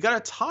 Anthony, we got a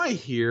tie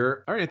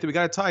here.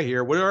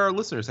 What do our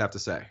listeners have to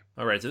say?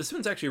 All right, so this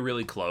one's actually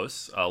really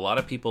close. A lot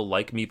of people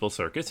like Meeple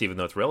Circus, even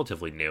though it's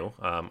relatively new.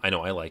 I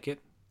know I like it,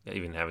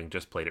 even having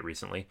just played it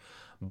recently.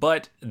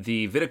 But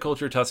the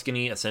Viticulture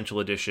Tuscany Essential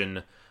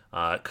Edition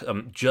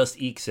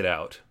just ekes it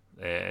out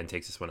and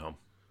takes this one home.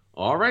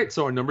 All right,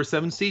 so our number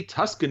 7 seed,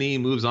 Tuscany,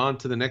 moves on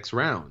to the next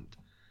round.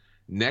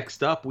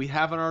 Next up, we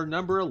have our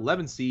number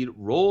 11 seed,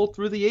 Roll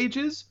Through the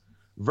Ages,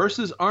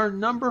 versus our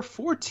number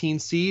 14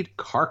 seed,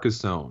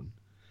 Carcassonne.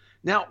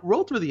 Now,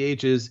 Roll Through the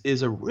Ages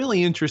is a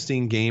really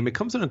interesting game. It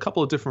comes in a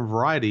couple of different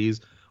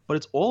varieties, but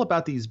it's all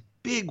about these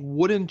big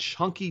wooden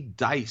chunky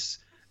dice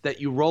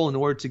that you roll in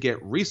order to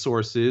get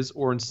resources,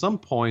 or in some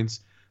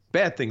points,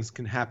 bad things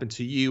can happen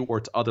to you or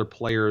to other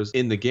players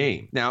in the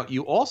game. Now,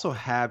 you also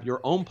have your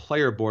own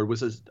player board,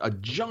 which is a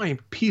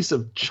giant piece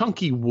of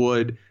chunky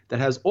wood that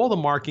has all the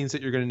markings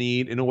that you're going to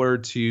need in order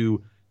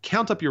to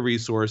count up your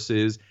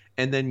resources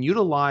and then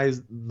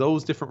utilize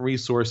those different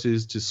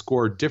resources to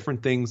score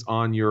different things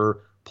on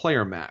your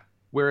player map.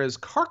 Whereas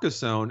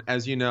Carcassonne,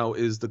 as you know,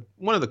 is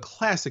one of the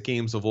classic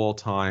games of all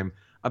time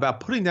about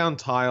putting down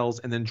tiles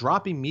and then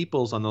dropping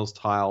meeples on those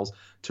tiles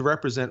to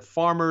represent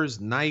farmers,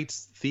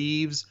 knights,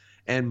 thieves,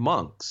 and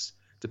monks.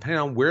 Depending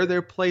on where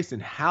they're placed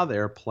and how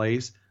they're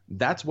placed,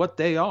 that's what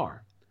they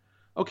are.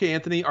 Okay,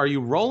 Anthony, are you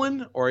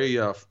rolling or are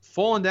you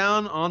falling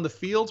down on the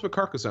fields with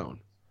Carcassonne?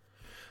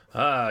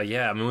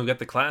 Yeah, I mean, we've got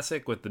the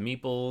classic with the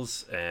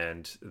meeples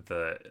and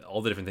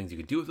all the different things you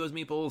can do with those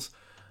meeples.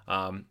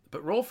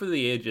 But Roll for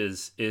the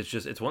Ages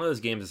it's one of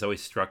those games that's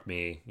always struck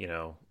me,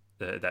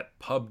 that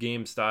pub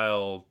game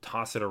style,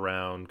 toss it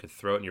around, could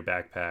throw it in your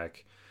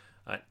backpack.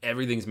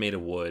 Everything's made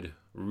of wood.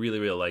 Really,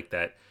 really like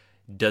that.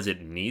 Does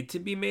it need to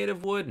be made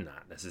of wood?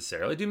 Not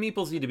necessarily. Do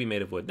meeples need to be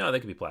made of wood? No, they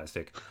could be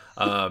plastic.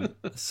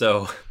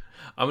 So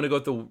I'm going to go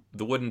with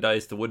the wooden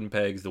dice, the wooden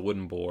pegs, the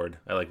wooden board.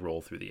 I like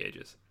Roll Through the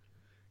Ages.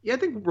 Yeah, I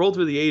think Roll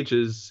Through the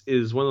Ages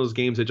is one of those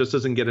games that just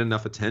doesn't get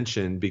enough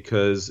attention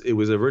because it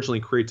was originally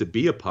created to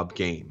be a pub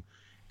game.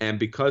 And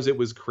because it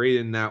was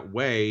created in that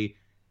way,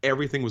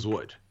 everything was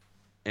wood.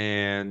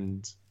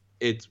 And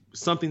it's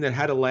something that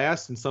had to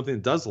last and something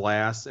that does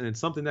last, and it's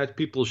something that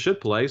people should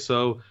play.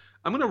 So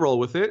I'm going to roll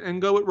with it and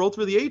go with Roll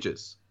Through the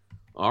Ages.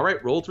 All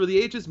right, Roll Through the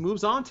Ages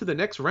moves on to the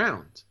next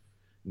round.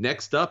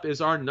 Next up is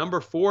our number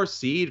 4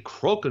 seed,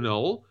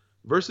 Crokinole,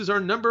 versus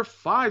our number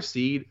 5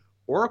 seed,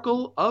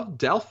 Oracle of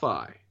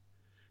Delphi.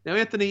 Now,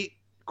 Anthony,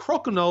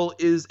 Crokinole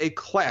is a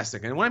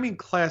classic. And when I mean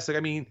classic, I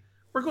mean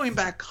we're going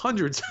back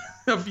hundreds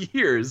of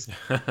years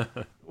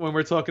when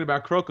we're talking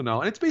about Crokinole.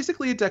 And it's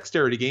basically a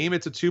dexterity game.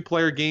 It's a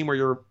 2-player game where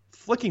you're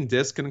flicking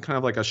disc in kind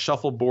of like a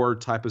shuffleboard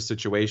type of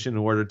situation in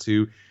order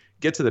to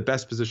get to the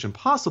best position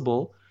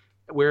possible,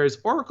 whereas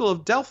Oracle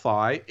of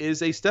Delphi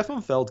is a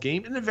Stefan Feld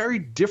game in a very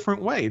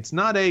different way. It's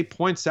not a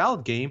point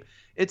salad game.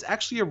 It's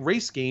actually a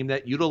race game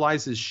that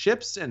utilizes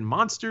ships and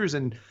monsters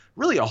and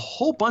really a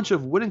whole bunch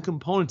of wooden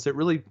components that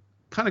really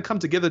kind of come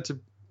together to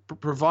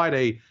provide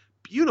a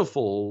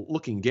beautiful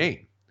looking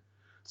game.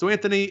 So,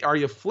 Anthony, are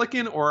you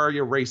flicking or are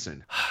you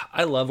racing?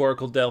 I love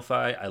Oracle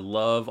Delphi. I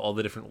love all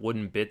the different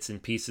wooden bits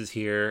and pieces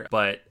here,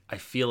 but I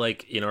feel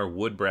like in our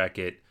wood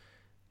bracket,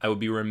 I would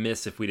be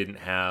remiss if we didn't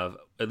have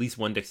at least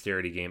one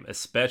dexterity game,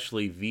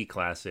 especially the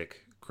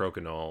classic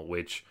Crokinole,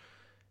 which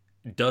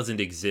doesn't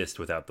exist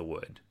without the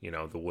wood.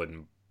 The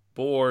wooden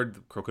board,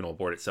 the Crokinole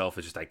board itself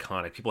is just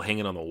iconic. People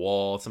hanging on the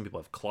wall. Some people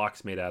have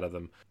clocks made out of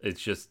them.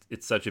 It's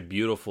such a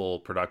beautiful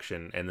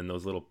production. And then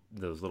those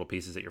little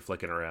pieces that you're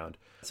flicking around.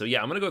 So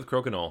yeah, I'm going to go with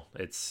Crokinole.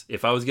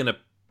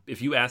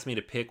 If you asked me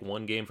to pick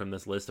one game from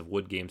this list of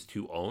wood games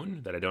to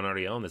own that I don't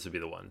already own, this would be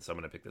the one. So I'm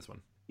going to pick this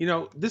one.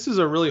 This is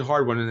a really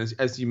hard one. And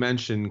as you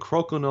mentioned,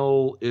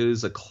 Crokinole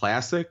is a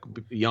classic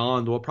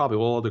beyond, probably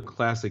all other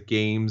classic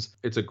games.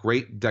 It's a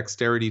great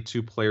dexterity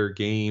 2-player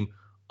game.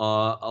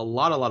 A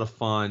lot of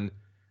fun.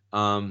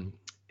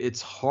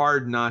 It's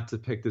hard not to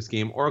pick this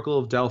game. Oracle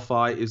of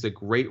Delphi is a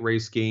great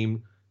race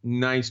game.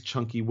 Nice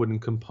chunky wooden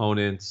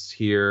components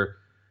here.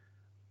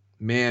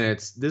 Man,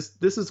 it's this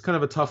is kind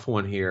of a tough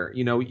one here.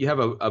 You know, you have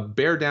a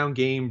bear down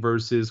game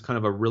versus kind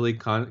of a really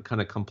kind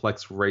of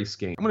complex race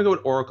game. I'm gonna go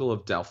with Oracle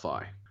of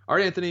Delphi. All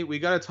right, Anthony, we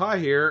got a tie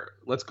here.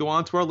 Let's go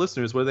on to our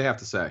listeners. What do they have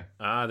to say?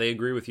 They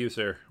agree with you,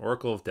 sir.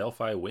 Oracle of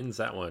Delphi wins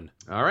that one.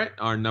 All right,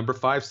 our number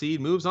 5 seed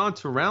moves on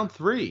to round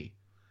 3.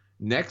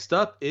 Next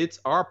up, it's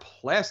our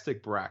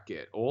plastic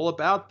bracket. All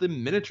about the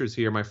miniatures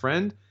here, my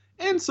friend,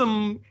 and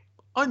some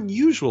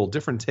unusual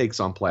different takes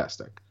on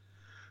plastic.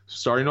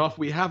 Starting off,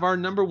 we have our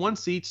number 1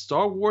 seed,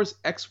 Star Wars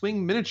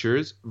X-Wing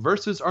Miniatures,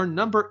 versus our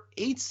number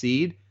 8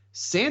 seed,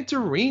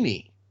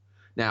 Santorini.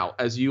 Now,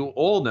 as you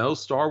all know,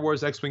 Star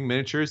Wars X-Wing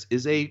Miniatures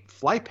is a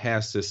flight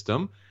pass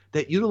system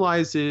that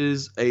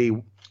utilizes a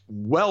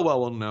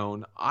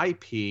well-known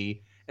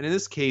IP, and in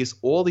this case,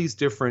 all these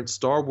different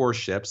Star Wars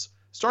ships,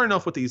 starting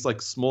off with these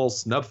like small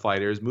snub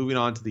fighters, moving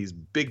on to these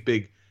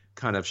big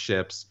kind of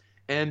ships.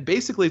 And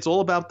basically, it's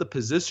all about the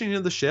positioning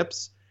of the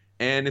ships.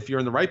 And if you're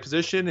in the right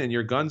position and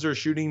your guns are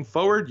shooting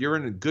forward, you're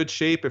in good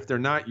shape. If they're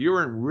not,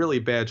 you're in really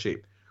bad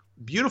shape.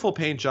 Beautiful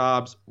paint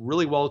jobs,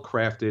 really well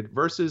crafted,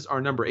 versus our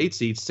number 8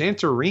 seed,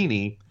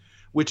 Santorini,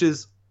 which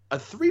is a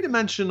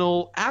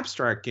 3-dimensional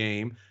abstract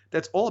game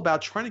that's all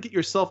about trying to get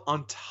yourself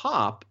on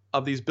top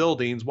of these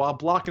buildings while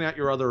blocking out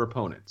your other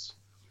opponents.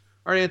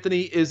 All right,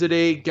 Anthony, is it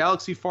a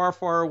galaxy far,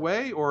 far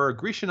away or a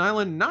Grecian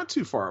island not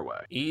too far away?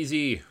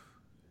 Easy.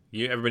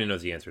 Everybody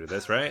knows the answer to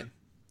this, right?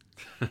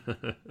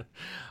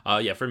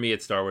 Yeah, for me,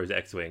 it's Star Wars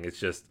X-Wing. It's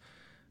just,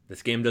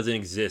 this game doesn't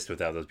exist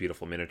without those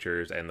beautiful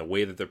miniatures, and the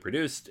way that they're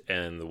produced,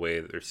 and the way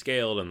that they're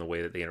scaled, and the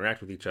way that they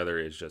interact with each other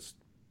is just,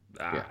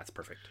 it's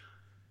perfect.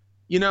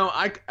 You know,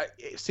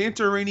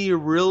 Santorini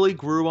really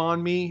grew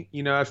on me.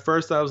 You know, at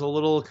first I was a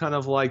little kind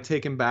of like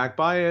taken back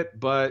by it,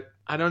 but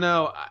I don't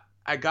know.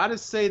 I gotta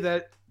say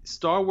that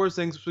Star Wars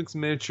X-Wing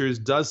Miniatures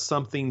does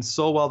something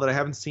so well that I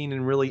haven't seen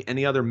in really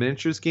any other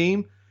miniatures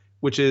game,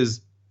 which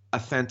is a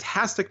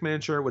fantastic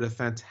miniature with a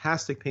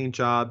fantastic paint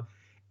job,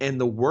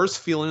 and the worst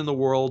feeling in the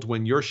world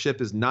when your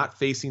ship is not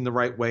facing the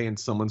right way and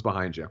someone's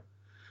behind you.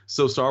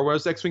 So Star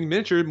Wars X-Wing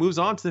Miniature moves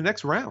on to the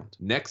next round.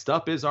 Next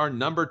up is our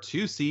number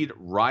 2 seed,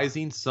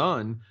 Rising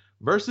Sun,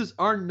 versus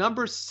our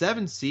number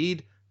 7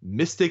 seed,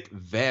 Mystic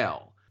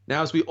Veil.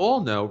 Now, as we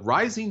all know,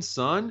 Rising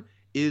Sun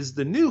is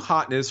the new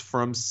hotness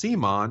from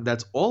CMON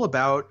that's all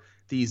about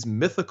these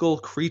mythical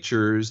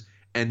creatures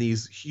and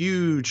these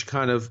huge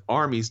kind of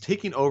armies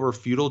taking over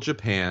feudal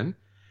Japan,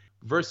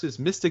 versus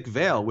Mystic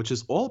Veil, which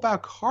is all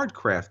about card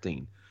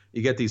crafting.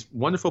 You get these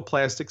wonderful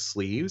plastic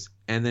sleeves,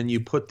 and then you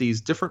put these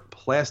different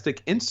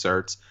plastic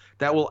inserts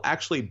that will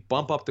actually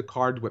bump up the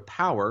card with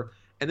power,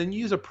 and then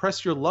you use a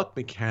press your luck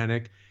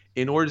mechanic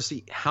in order to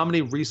see how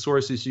many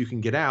resources you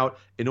can get out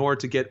in order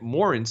to get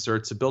more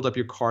inserts to build up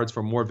your cards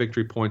for more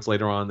victory points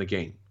later on in the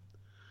game.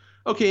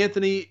 Okay,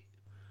 Anthony.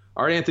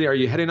 All right, Anthony, are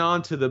you heading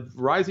on to the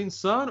Rising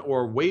Sun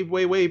or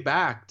way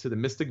back to the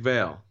Mystic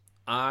Veil?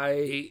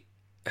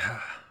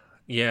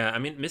 Yeah, I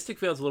mean, Mystic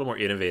Veil is a little more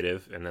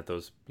innovative in that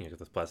those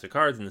plastic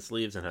cards and the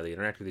sleeves and how they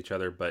interact with each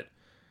other, but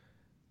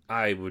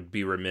I would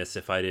be remiss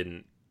if I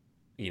didn't,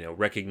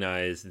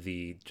 recognize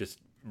the just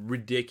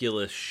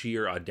ridiculous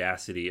sheer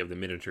audacity of the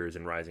miniatures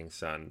in Rising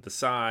Sun. The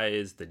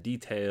size, the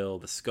detail,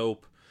 the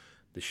scope,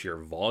 the sheer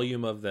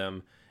volume of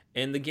them,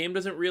 and the game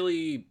doesn't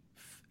really...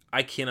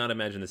 I cannot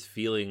imagine this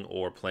feeling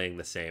or playing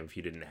the same if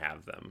you didn't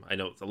have them. I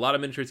know it's a lot of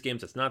miniatures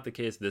games, that's not the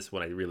case. This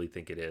one I really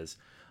think it is.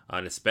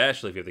 And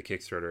especially if you have the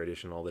Kickstarter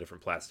edition, all the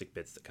different plastic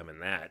bits that come in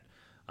that.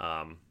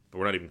 But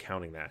we're not even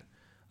counting that.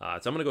 So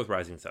I'm going to go with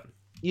Rising Sun.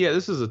 Yeah,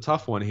 this is a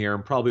tough one here,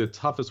 and probably the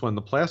toughest one in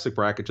the plastic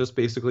bracket, just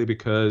basically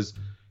because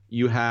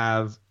you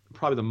have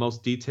probably the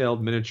most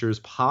detailed miniatures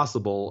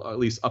possible, at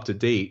least up to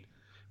date,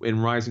 in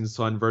Rising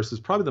Sun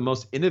versus probably the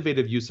most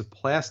innovative use of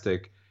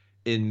plastic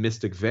in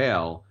Mystic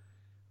Veil.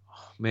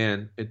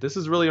 Man, this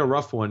is really a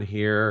rough one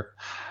here.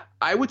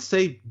 I would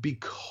say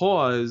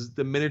because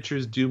the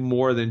miniatures do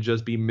more than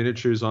just be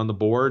miniatures on the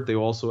board. They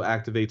also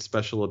activate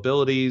special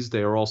abilities.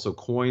 They are also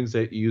coins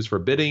that you use for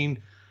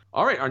bidding.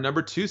 All right, our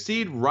number 2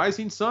 seed,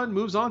 Rising Sun,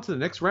 moves on to the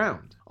next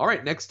round. All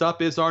right, next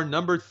up is our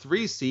number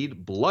 3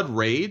 seed, Blood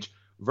Rage,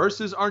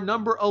 versus our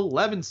number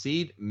 11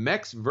 seed,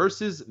 Mechs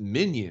versus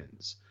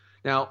Minions.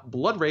 Now,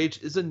 Blood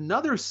Rage is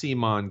another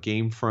CMON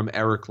game from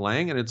Eric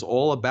Lang, and it's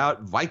all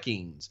about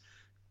Vikings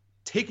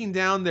taking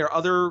down their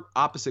other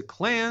opposite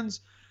clans,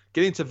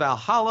 getting to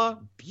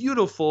Valhalla,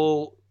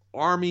 beautiful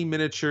army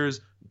miniatures,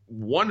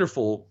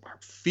 wonderful,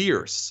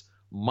 fierce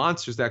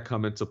monsters that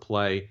come into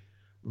play,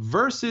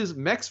 versus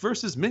Mechs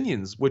versus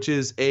Minions, which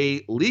is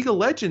a League of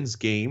Legends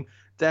game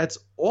that's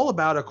all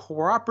about a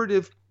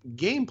cooperative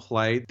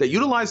gameplay that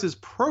utilizes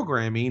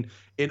programming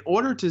in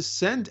order to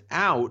send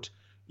out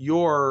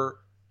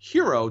your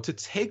hero to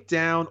take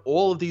down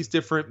all of these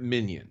different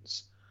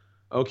minions.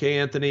 Okay,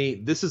 Anthony,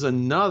 this is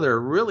another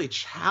really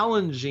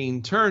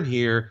challenging turn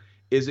here.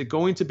 Is it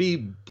going to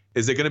be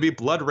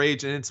Blood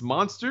Rage and its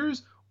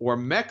monsters, or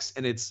Mechs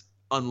and its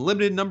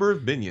unlimited number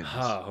of minions?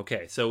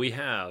 Okay, so we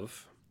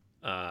have...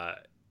 I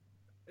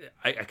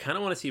kind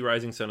of want to see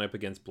Rising Sun up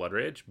against Blood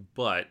Rage,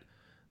 but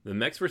the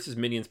Mechs versus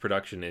Minions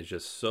production is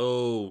just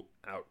so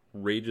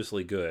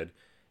outrageously good.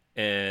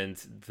 And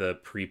the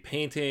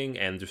pre-painting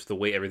and just the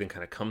way everything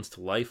kind of comes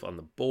to life on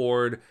the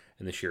board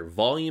and the sheer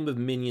volume of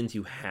minions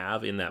you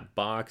have in that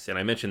box. And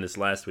I mentioned this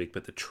last week,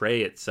 but the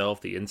tray itself,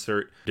 the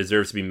insert,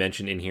 deserves to be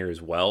mentioned in here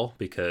as well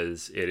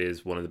because it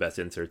is one of the best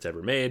inserts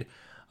ever made.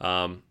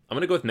 I'm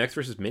going to go with Mechs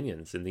versus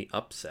Minions in the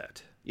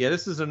upset. Yeah,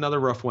 this is another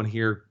rough one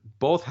here.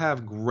 Both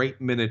have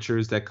great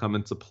miniatures that come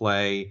into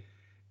play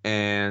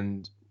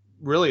and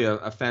really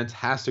a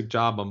fantastic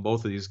job on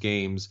both of these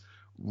games.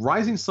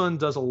 Rising Sun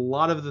does a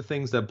lot of the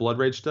things that Blood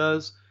Rage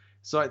does.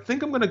 So I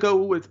think I'm going to go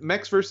with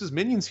Mechs versus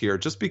Minions here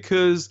just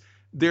because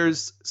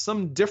there's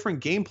some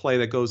different gameplay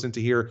that goes into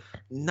here.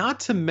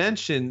 Not to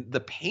mention the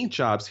paint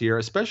jobs here,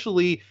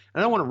 especially, I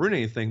don't want to ruin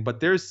anything,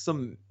 but there's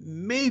some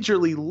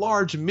majorly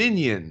large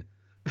minion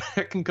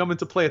that can come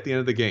into play at the end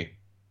of the game.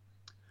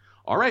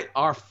 All right,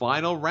 our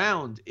final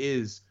round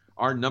is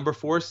our number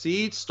 4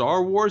 seed,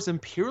 Star Wars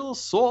Imperial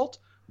Assault,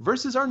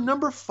 versus our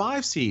number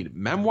 5 seed,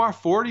 Memoir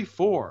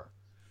 44.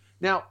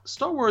 Now,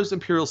 Star Wars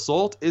Imperial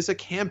Assault is a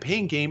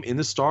campaign game in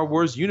the Star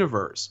Wars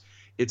universe.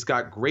 It's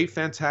got great,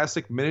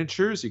 fantastic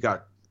miniatures. You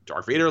got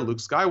Darth Vader, Luke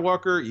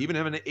Skywalker, you even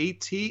have an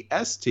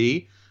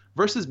AT-ST,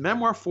 versus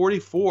Memoir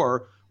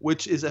 44,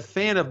 which is a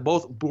fan of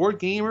both board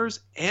gamers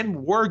and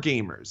war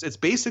gamers. It's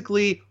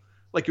basically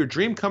like your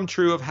dream come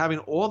true of having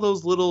all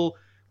those little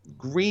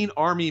green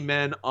army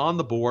men on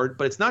the board,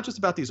 but it's not just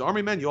about these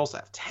army men. You also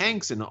have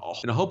tanks and a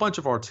whole bunch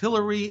of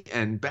artillery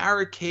and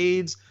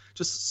barricades.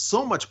 Just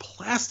so much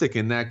plastic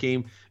in that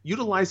game,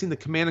 utilizing the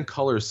command and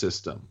color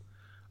system.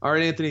 All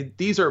right, Anthony,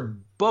 these are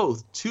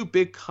both two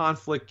big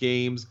conflict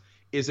games.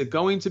 Is it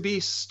going to be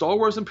Star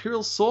Wars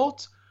Imperial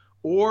Assault,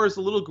 or is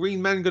the little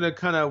green men going to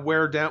kind of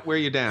wear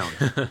you down?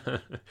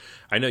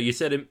 I know you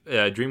said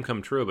dream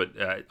come true,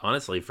 but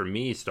honestly, for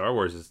me, Star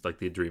Wars is like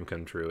the dream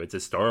come true. It's a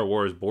Star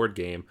Wars board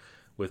game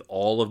with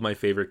all of my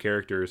favorite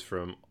characters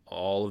from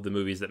all of the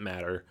movies that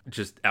matter,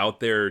 just out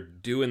there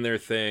doing their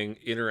thing,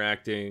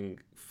 interacting,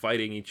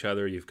 fighting each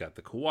other. You've got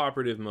the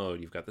cooperative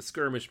mode, you've got the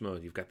skirmish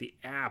mode, you've got the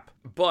app.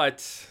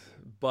 But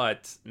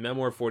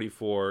Memoir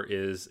 44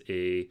 is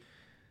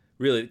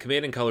really,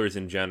 Command and Colors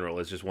in general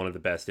is just one of the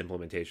best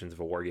implementations of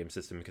a wargame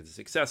system because it's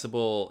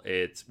accessible,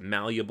 it's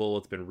malleable,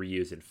 it's been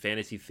reused in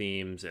fantasy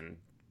themes and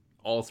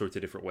all sorts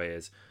of different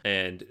ways.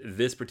 And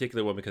this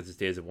particular one, because it's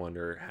Days of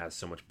Wonder, has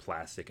so much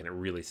plastic and it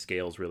really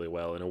scales really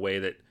well in a way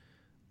that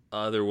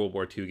other World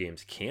War II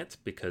games can't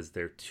because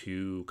they're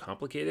too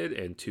complicated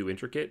and too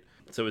intricate.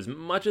 So as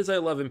much as I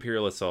love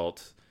Imperial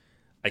Assault,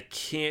 I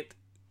can't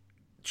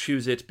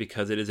choose it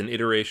because it is an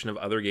iteration of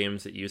other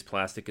games that use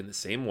plastic in the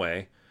same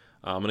way.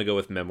 I'm going to go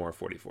with Memoir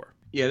 44.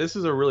 Yeah, this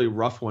is a really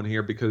rough one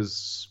here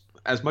because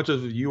as much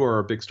as you are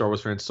a big Star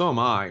Wars fan, so am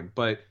I.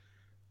 But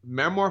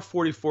Memoir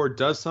 44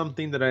 does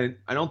something that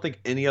I don't think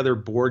any other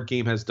board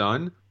game has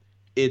done.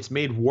 It's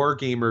made war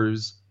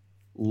gamers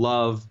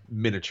love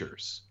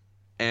miniatures.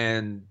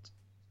 And,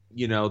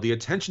 you know, the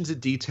attention to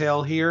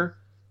detail here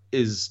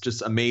is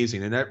just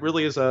amazing. And that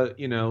really is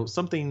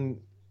something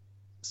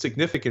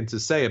significant to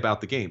say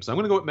about the game. So I'm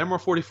going to go with Memoir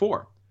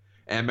 44.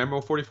 And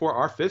Memoir 44,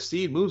 our 5th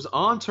seed, moves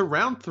on to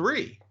round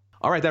 3.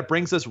 All right, that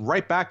brings us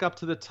right back up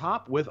to the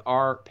top with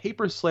our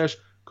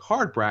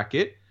paper/card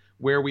bracket,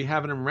 where we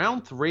have in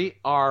round 3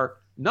 our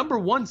number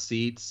 1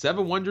 seed,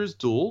 Seven Wonders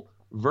Duel,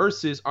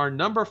 versus our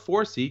number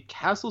 4 seed,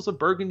 Castles of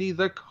Burgundy,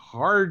 the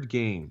card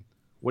game.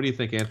 What do you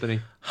think, Anthony?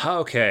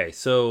 Okay,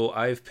 so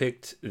I've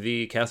picked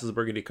the Castles of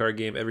Burgundy card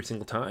game every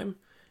single time,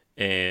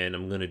 and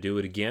I'm going to do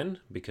it again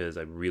because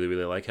I really,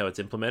 really like how it's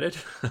implemented.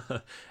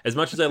 As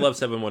much as I love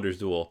Seven Wonders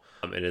Duel,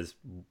 it is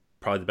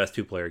probably the best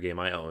 2-player game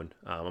I own.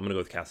 I'm going to go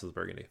with Castles of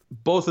Burgundy.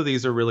 Both of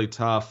these are really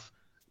tough.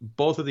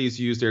 Both of these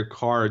use their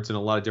cards in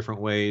a lot of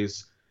different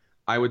ways.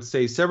 I would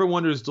say Seven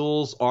Wonders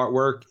Duel's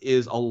artwork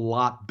is a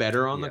lot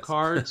better on the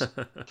cards.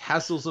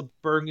 Castles of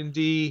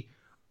Burgundy,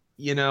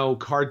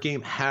 card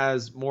game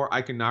has more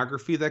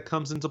iconography that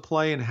comes into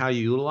play and how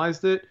you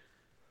utilized it.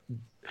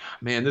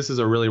 Man, this is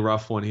a really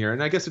rough one here,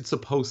 and I guess it's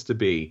supposed to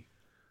be.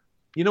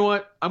 You know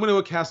what? I'm going to go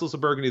with Castles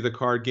of Burgundy, the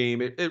card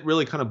game. It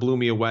really kind of blew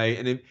me away,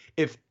 and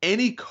if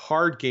any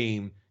card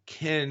game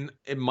can,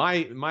 in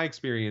my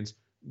experience,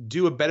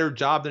 do a better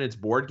job than its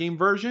board game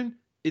version,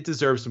 it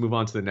deserves to move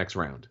on to the next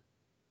round.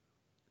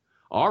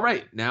 All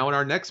right, now in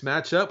our next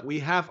matchup, we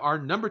have our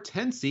number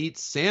 10 seed,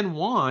 San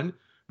Juan,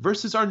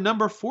 versus our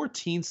number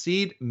 14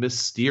 seed,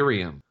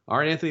 Mysterium. All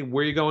right, Anthony,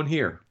 where are you going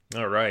here?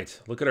 All right,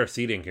 look at our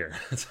seeding here.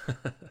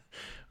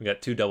 We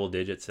got 2 double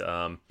digits.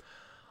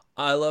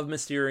 I love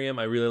Mysterium.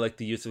 I really like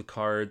the use of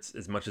cards.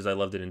 As much as I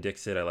loved it in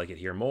Dixit, I like it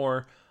here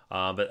more.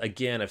 But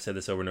again, I've said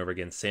this over and over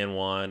again, San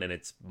Juan and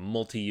its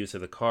multi-use of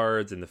the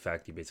cards and the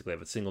fact you basically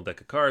have a single deck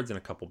of cards and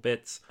a couple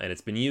bits. And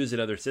it's been used in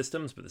other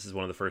systems, but this is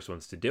one of the first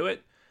ones to do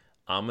it.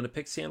 I'm going to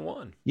pick San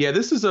Juan. Yeah,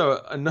 this is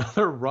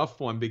another rough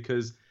one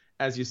because,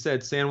 as you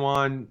said, San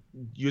Juan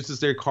uses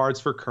their cards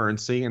for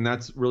currency, and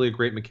that's really a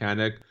great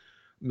mechanic.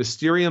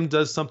 Mysterium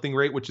does something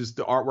great, which is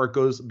the artwork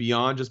goes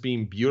beyond just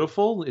being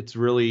beautiful. It's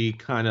really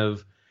kind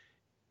of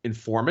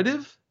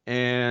informative.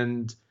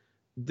 And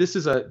This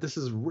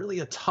is really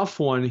a tough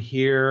one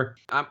here.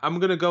 I'm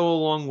gonna go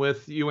along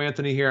with you,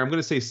 Anthony. Here, I'm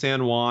gonna say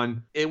San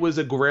Juan. It was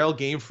a Grail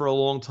game for a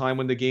long time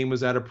when the game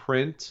was out of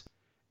print,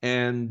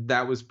 and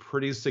that was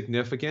pretty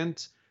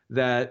significant.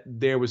 That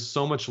there was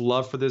so much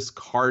love for this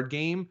card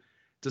game,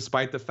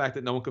 despite the fact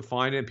that no one could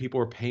find it, and people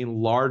were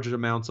paying large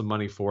amounts of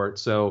money for it.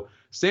 So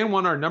San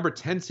Juan, our number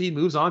 10 seed,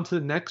 moves on to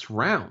the next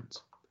round.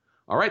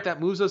 All right, that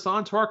moves us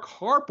on to our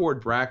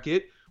cardboard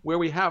bracket, where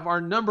we have our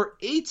number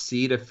 8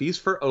 seed, A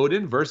Feast for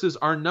Odin, versus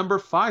our number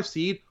 5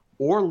 seed,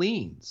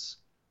 Orleans.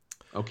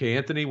 Okay,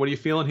 Anthony, what are you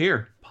feeling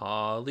here?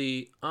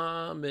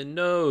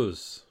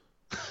 Polyominoes.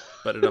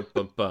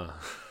 Ba-da-dum-bum-bum.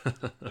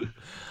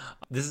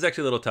 This is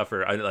actually a little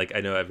tougher.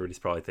 I know everybody's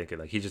probably thinking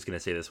like he's just gonna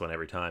say this one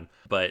every time,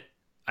 but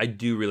I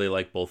do really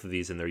like both of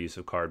these in their use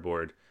of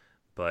cardboard.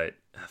 But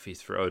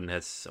Feast for Odin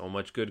has so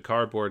much good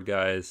cardboard,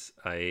 guys.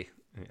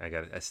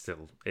 It's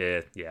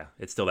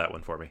still that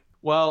one for me.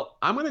 Well,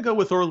 I'm going to go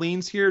with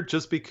Orleans here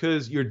just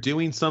because you're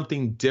doing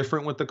something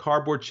different with the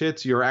cardboard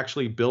chits. You're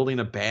actually building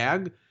a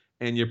bag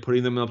and you're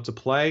putting them up to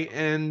play.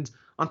 And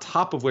on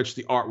top of which,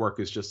 the artwork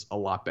is just a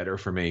lot better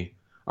for me.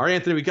 All right,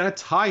 Anthony, we got a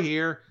tie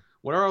here.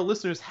 What do our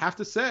listeners have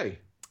to say?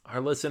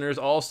 Our listeners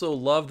also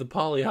love the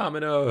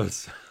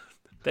polyominoes.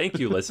 Thank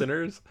you,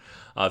 listeners.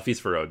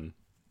 Feast for Odin.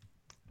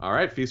 All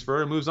right, Feast for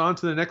Odin moves on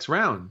to the next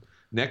round.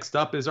 Next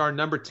up is our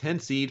number 10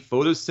 seed,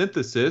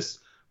 Photosynthesis,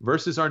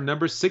 versus our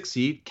number 6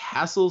 seed,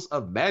 Castles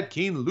of Mad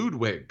King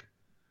Ludwig.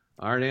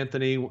 All right,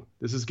 Anthony,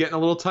 this is getting a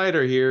little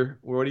tighter here.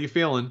 What are you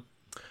feeling?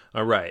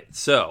 All right,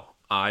 so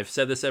I've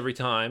said this every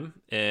time,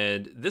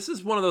 and this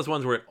is one of those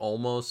ones where it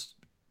almost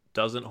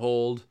doesn't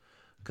hold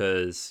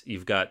because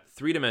you've got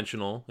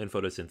three-dimensional in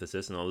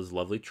Photosynthesis and all those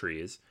lovely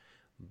trees,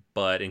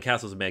 but in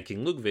Castles of Mad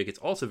King Ludwig, it's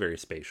also very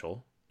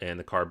spatial, and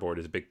the cardboard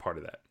is a big part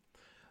of that.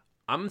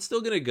 I'm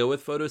still going to go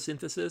with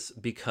Photosynthesis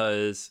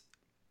because,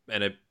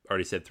 and I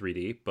already said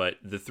 3D, but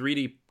the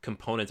 3D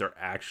components are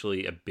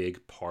actually a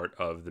big part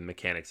of the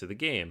mechanics of the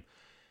game.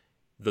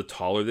 The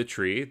taller the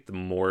tree, the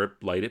more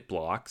light it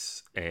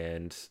blocks,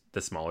 and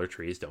the smaller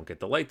trees don't get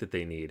the light that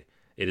they need.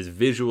 It is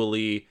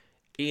visually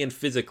and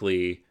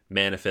physically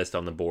manifest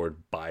on the board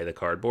by the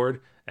cardboard,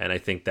 and I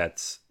think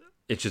it's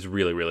just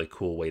really, really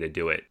cool way to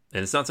do it.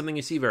 And it's not something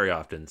you see very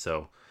often,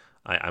 so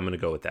I'm going to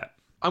go with that.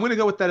 I'm going to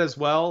go with that as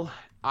well.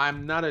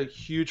 I'm not a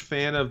huge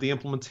fan of the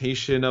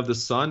implementation of the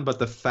sun, but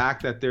the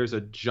fact that there's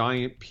a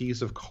giant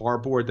piece of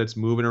cardboard that's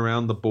moving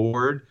around the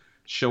board,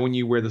 showing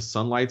you where the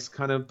sunlight's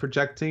kind of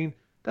projecting,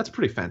 that's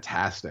pretty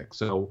fantastic.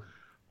 So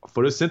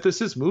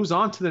Photosynthesis moves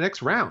on to the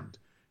next round.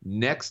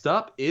 Next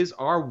up is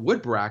our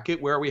wood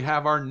bracket, where we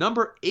have our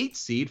number 8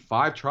 seed,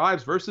 Five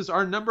Tribes, versus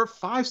our number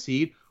 5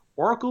 seed,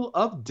 Oracle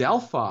of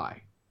Delphi.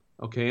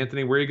 Okay,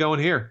 Anthony, where are you going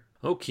here?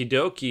 Okie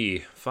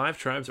dokie. Five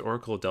Tribes,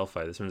 Oracle of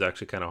Delphi. This one's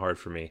actually kind of hard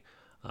for me.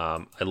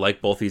 I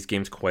like both these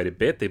games quite a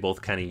bit. They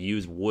both kind of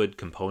use wood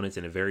components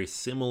in a very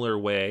similar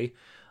way,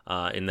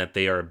 in that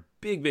they are a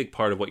big, big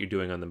part of what you're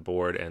doing on the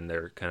board, and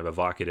they're kind of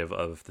evocative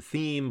of the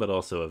theme, but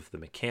also of the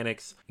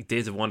mechanics.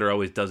 Days of Wonder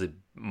always does it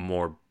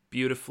more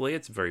beautifully.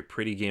 It's a very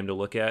pretty game to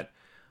look at,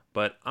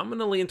 but I'm going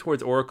to lean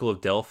towards Oracle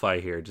of Delphi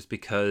here just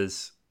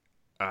because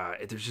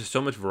there's just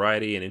so much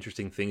variety and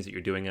interesting things that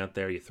you're doing out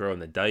there. You throw in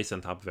the dice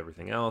on top of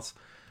everything else,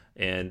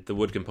 and the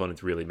wood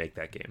components really make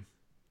that game.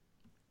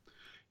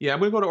 Yeah, I'm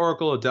going to go to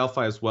Oracle of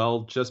Delphi as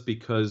well, just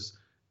because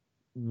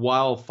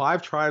while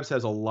Five Tribes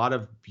has a lot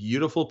of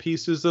beautiful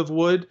pieces of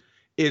wood,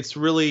 it's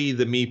really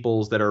the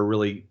meeples that are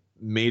really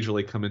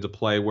majorly come into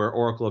play, where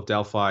Oracle of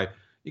Delphi,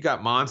 you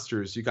got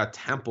monsters, you got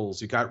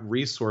temples, you got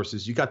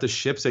resources, you got the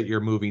ships that you're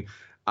moving,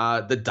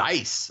 the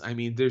dice. I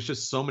mean, there's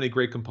just so many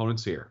great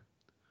components here.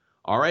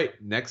 All right,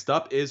 next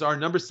up is our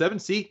number 7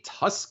 seed,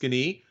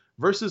 Tuscany,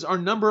 versus our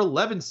number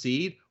 11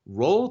 seed,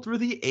 Roll Through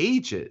the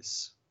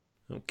Ages.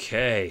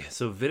 Okay,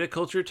 so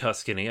Viticulture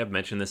Tuscany, I've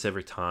mentioned this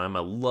every time. I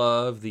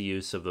love the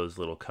use of those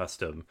little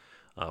custom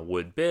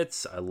wood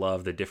bits. I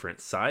love the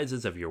different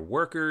sizes of your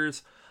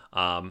workers.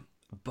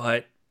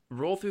 But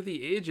Roll Through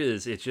the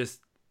Ages, it just,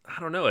 I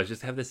don't know, I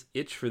just have this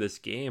itch for this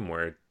game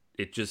where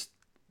it just,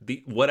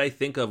 what I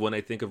think of when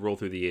I think of Roll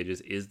Through the Ages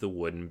is the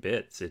wooden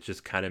bits. It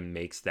just kind of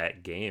makes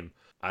that game.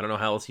 I don't know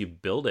how else you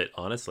build it,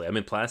 honestly. I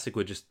mean, plastic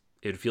would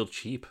it'd feel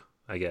cheap,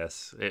 I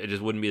guess. It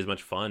just wouldn't be as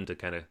much fun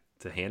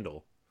to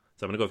handle.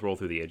 So I'm going to go with Roll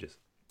Through the Ages.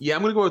 Yeah,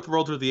 I'm going to go with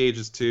Roll Through the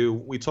Ages too.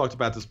 We talked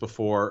about this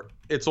before.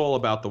 It's all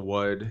about the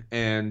wood,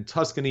 and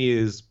Tuscany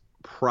is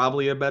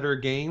probably a better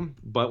game,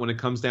 but when it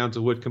comes down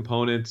to wood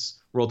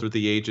components, Roll Through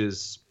the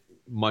Ages,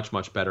 much,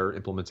 much better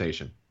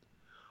implementation.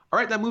 All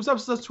right, that moves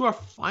us to our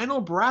final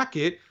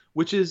bracket,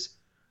 which is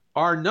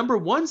our number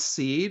 1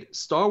 seed,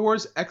 Star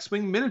Wars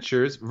X-Wing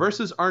Miniatures,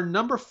 versus our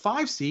number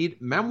 5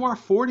 seed, Memoir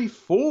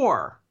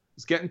 44.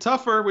 It's getting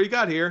tougher. What do you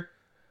got here?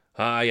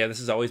 Yeah, this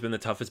has always been the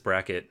toughest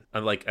bracket.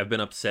 I've been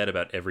upset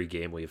about every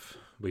game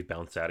we've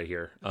bounced out of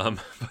here.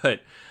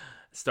 But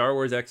Star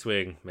Wars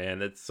X-Wing,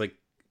 man,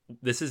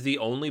 this is the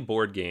only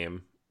board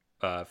game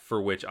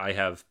for which I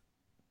have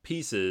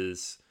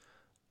pieces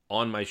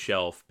on my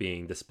shelf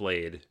being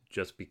displayed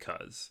just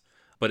because.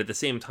 But at the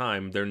same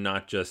time, they're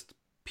not just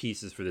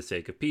pieces for the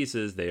sake of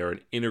pieces. They are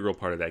an integral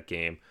part of that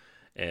game.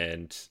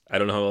 And I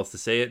don't know how else to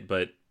say it,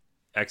 but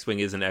X-Wing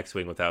isn't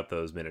X-Wing without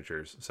those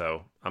miniatures.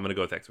 So I'm going to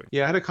go with X-Wing.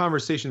 Yeah, I had a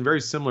conversation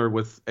very similar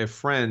with a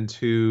friend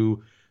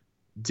who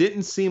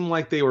didn't seem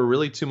like they were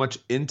really too much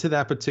into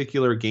that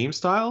particular game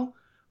style,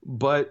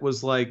 but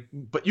was like,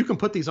 but you can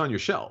put these on your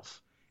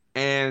shelf.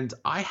 And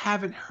I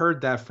haven't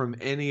heard that from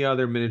any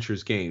other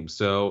miniatures game.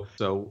 So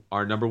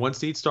our number 1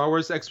 seed, Star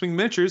Wars X-Wing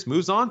Miniatures,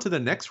 moves on to the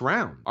next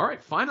round. All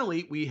right,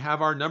 finally, we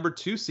have our number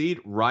 2 seed,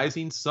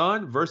 Rising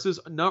Sun, versus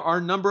our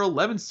number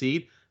 11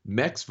 seed,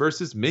 Mechs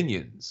versus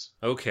Minions.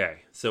 Okay,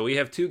 so we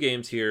have 2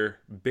 games here,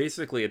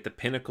 basically at the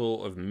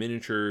pinnacle of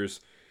miniatures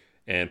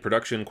and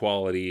production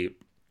quality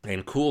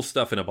and cool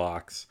stuff in a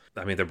box.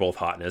 I mean, they're both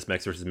hotness.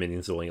 Mechs versus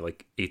Minions is only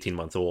like 18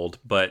 months old,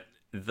 but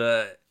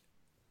the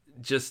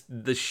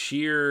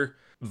sheer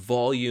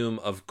volume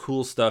of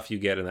cool stuff you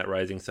get in that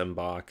Rising Sun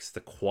box, the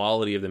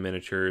quality of the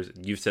miniatures,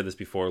 you've said this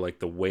before, like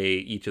the way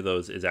each of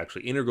those is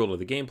actually integral to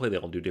the gameplay. They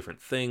all do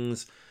different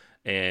things,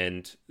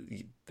 and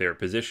their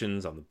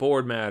positions on the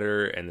board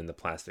matter, and then the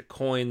plastic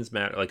coins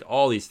matter. Like,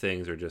 all these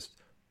things are just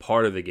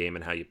part of the game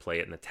and how you play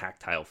it and the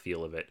tactile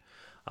feel of it.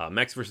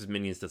 Mechs versus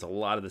Minions does a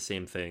lot of the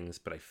same things,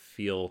 but I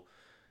feel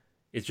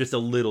it's just a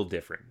little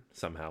different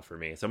somehow for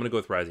me. So I'm going to go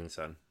with Rising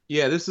Sun.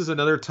 Yeah, this is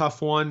another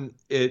tough one.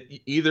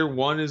 Either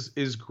one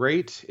is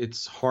great.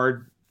 It's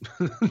hard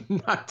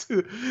not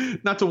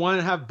to want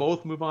to have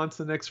both move on to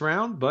the next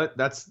round, but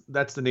that's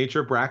the nature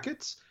of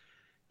brackets.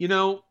 You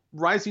know,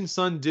 Rising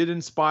Sun did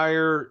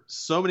inspire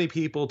so many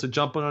people to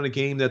jump on a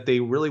game that they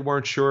really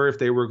weren't sure if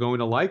they were going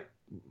to like,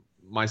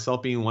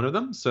 myself being one of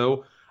them.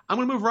 So I'm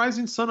going to move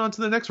Rising Sun on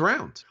to the next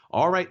round.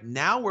 All right,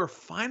 now we're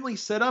finally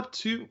set up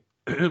to...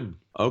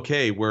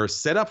 Okay, we're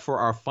set up for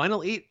our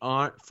final 8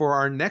 for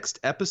our next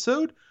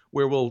episode,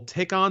 where we'll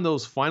take on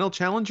those final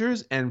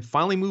challengers and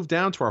finally move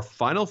down to our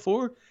final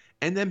 4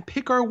 and then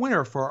pick our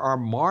winner for our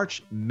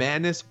March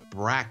Madness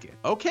bracket.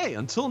 Okay,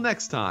 until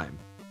next time,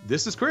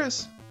 this is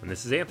Chris. And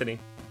this is Anthony.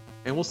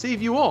 And we'll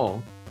save you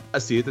all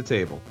a seat at the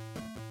table.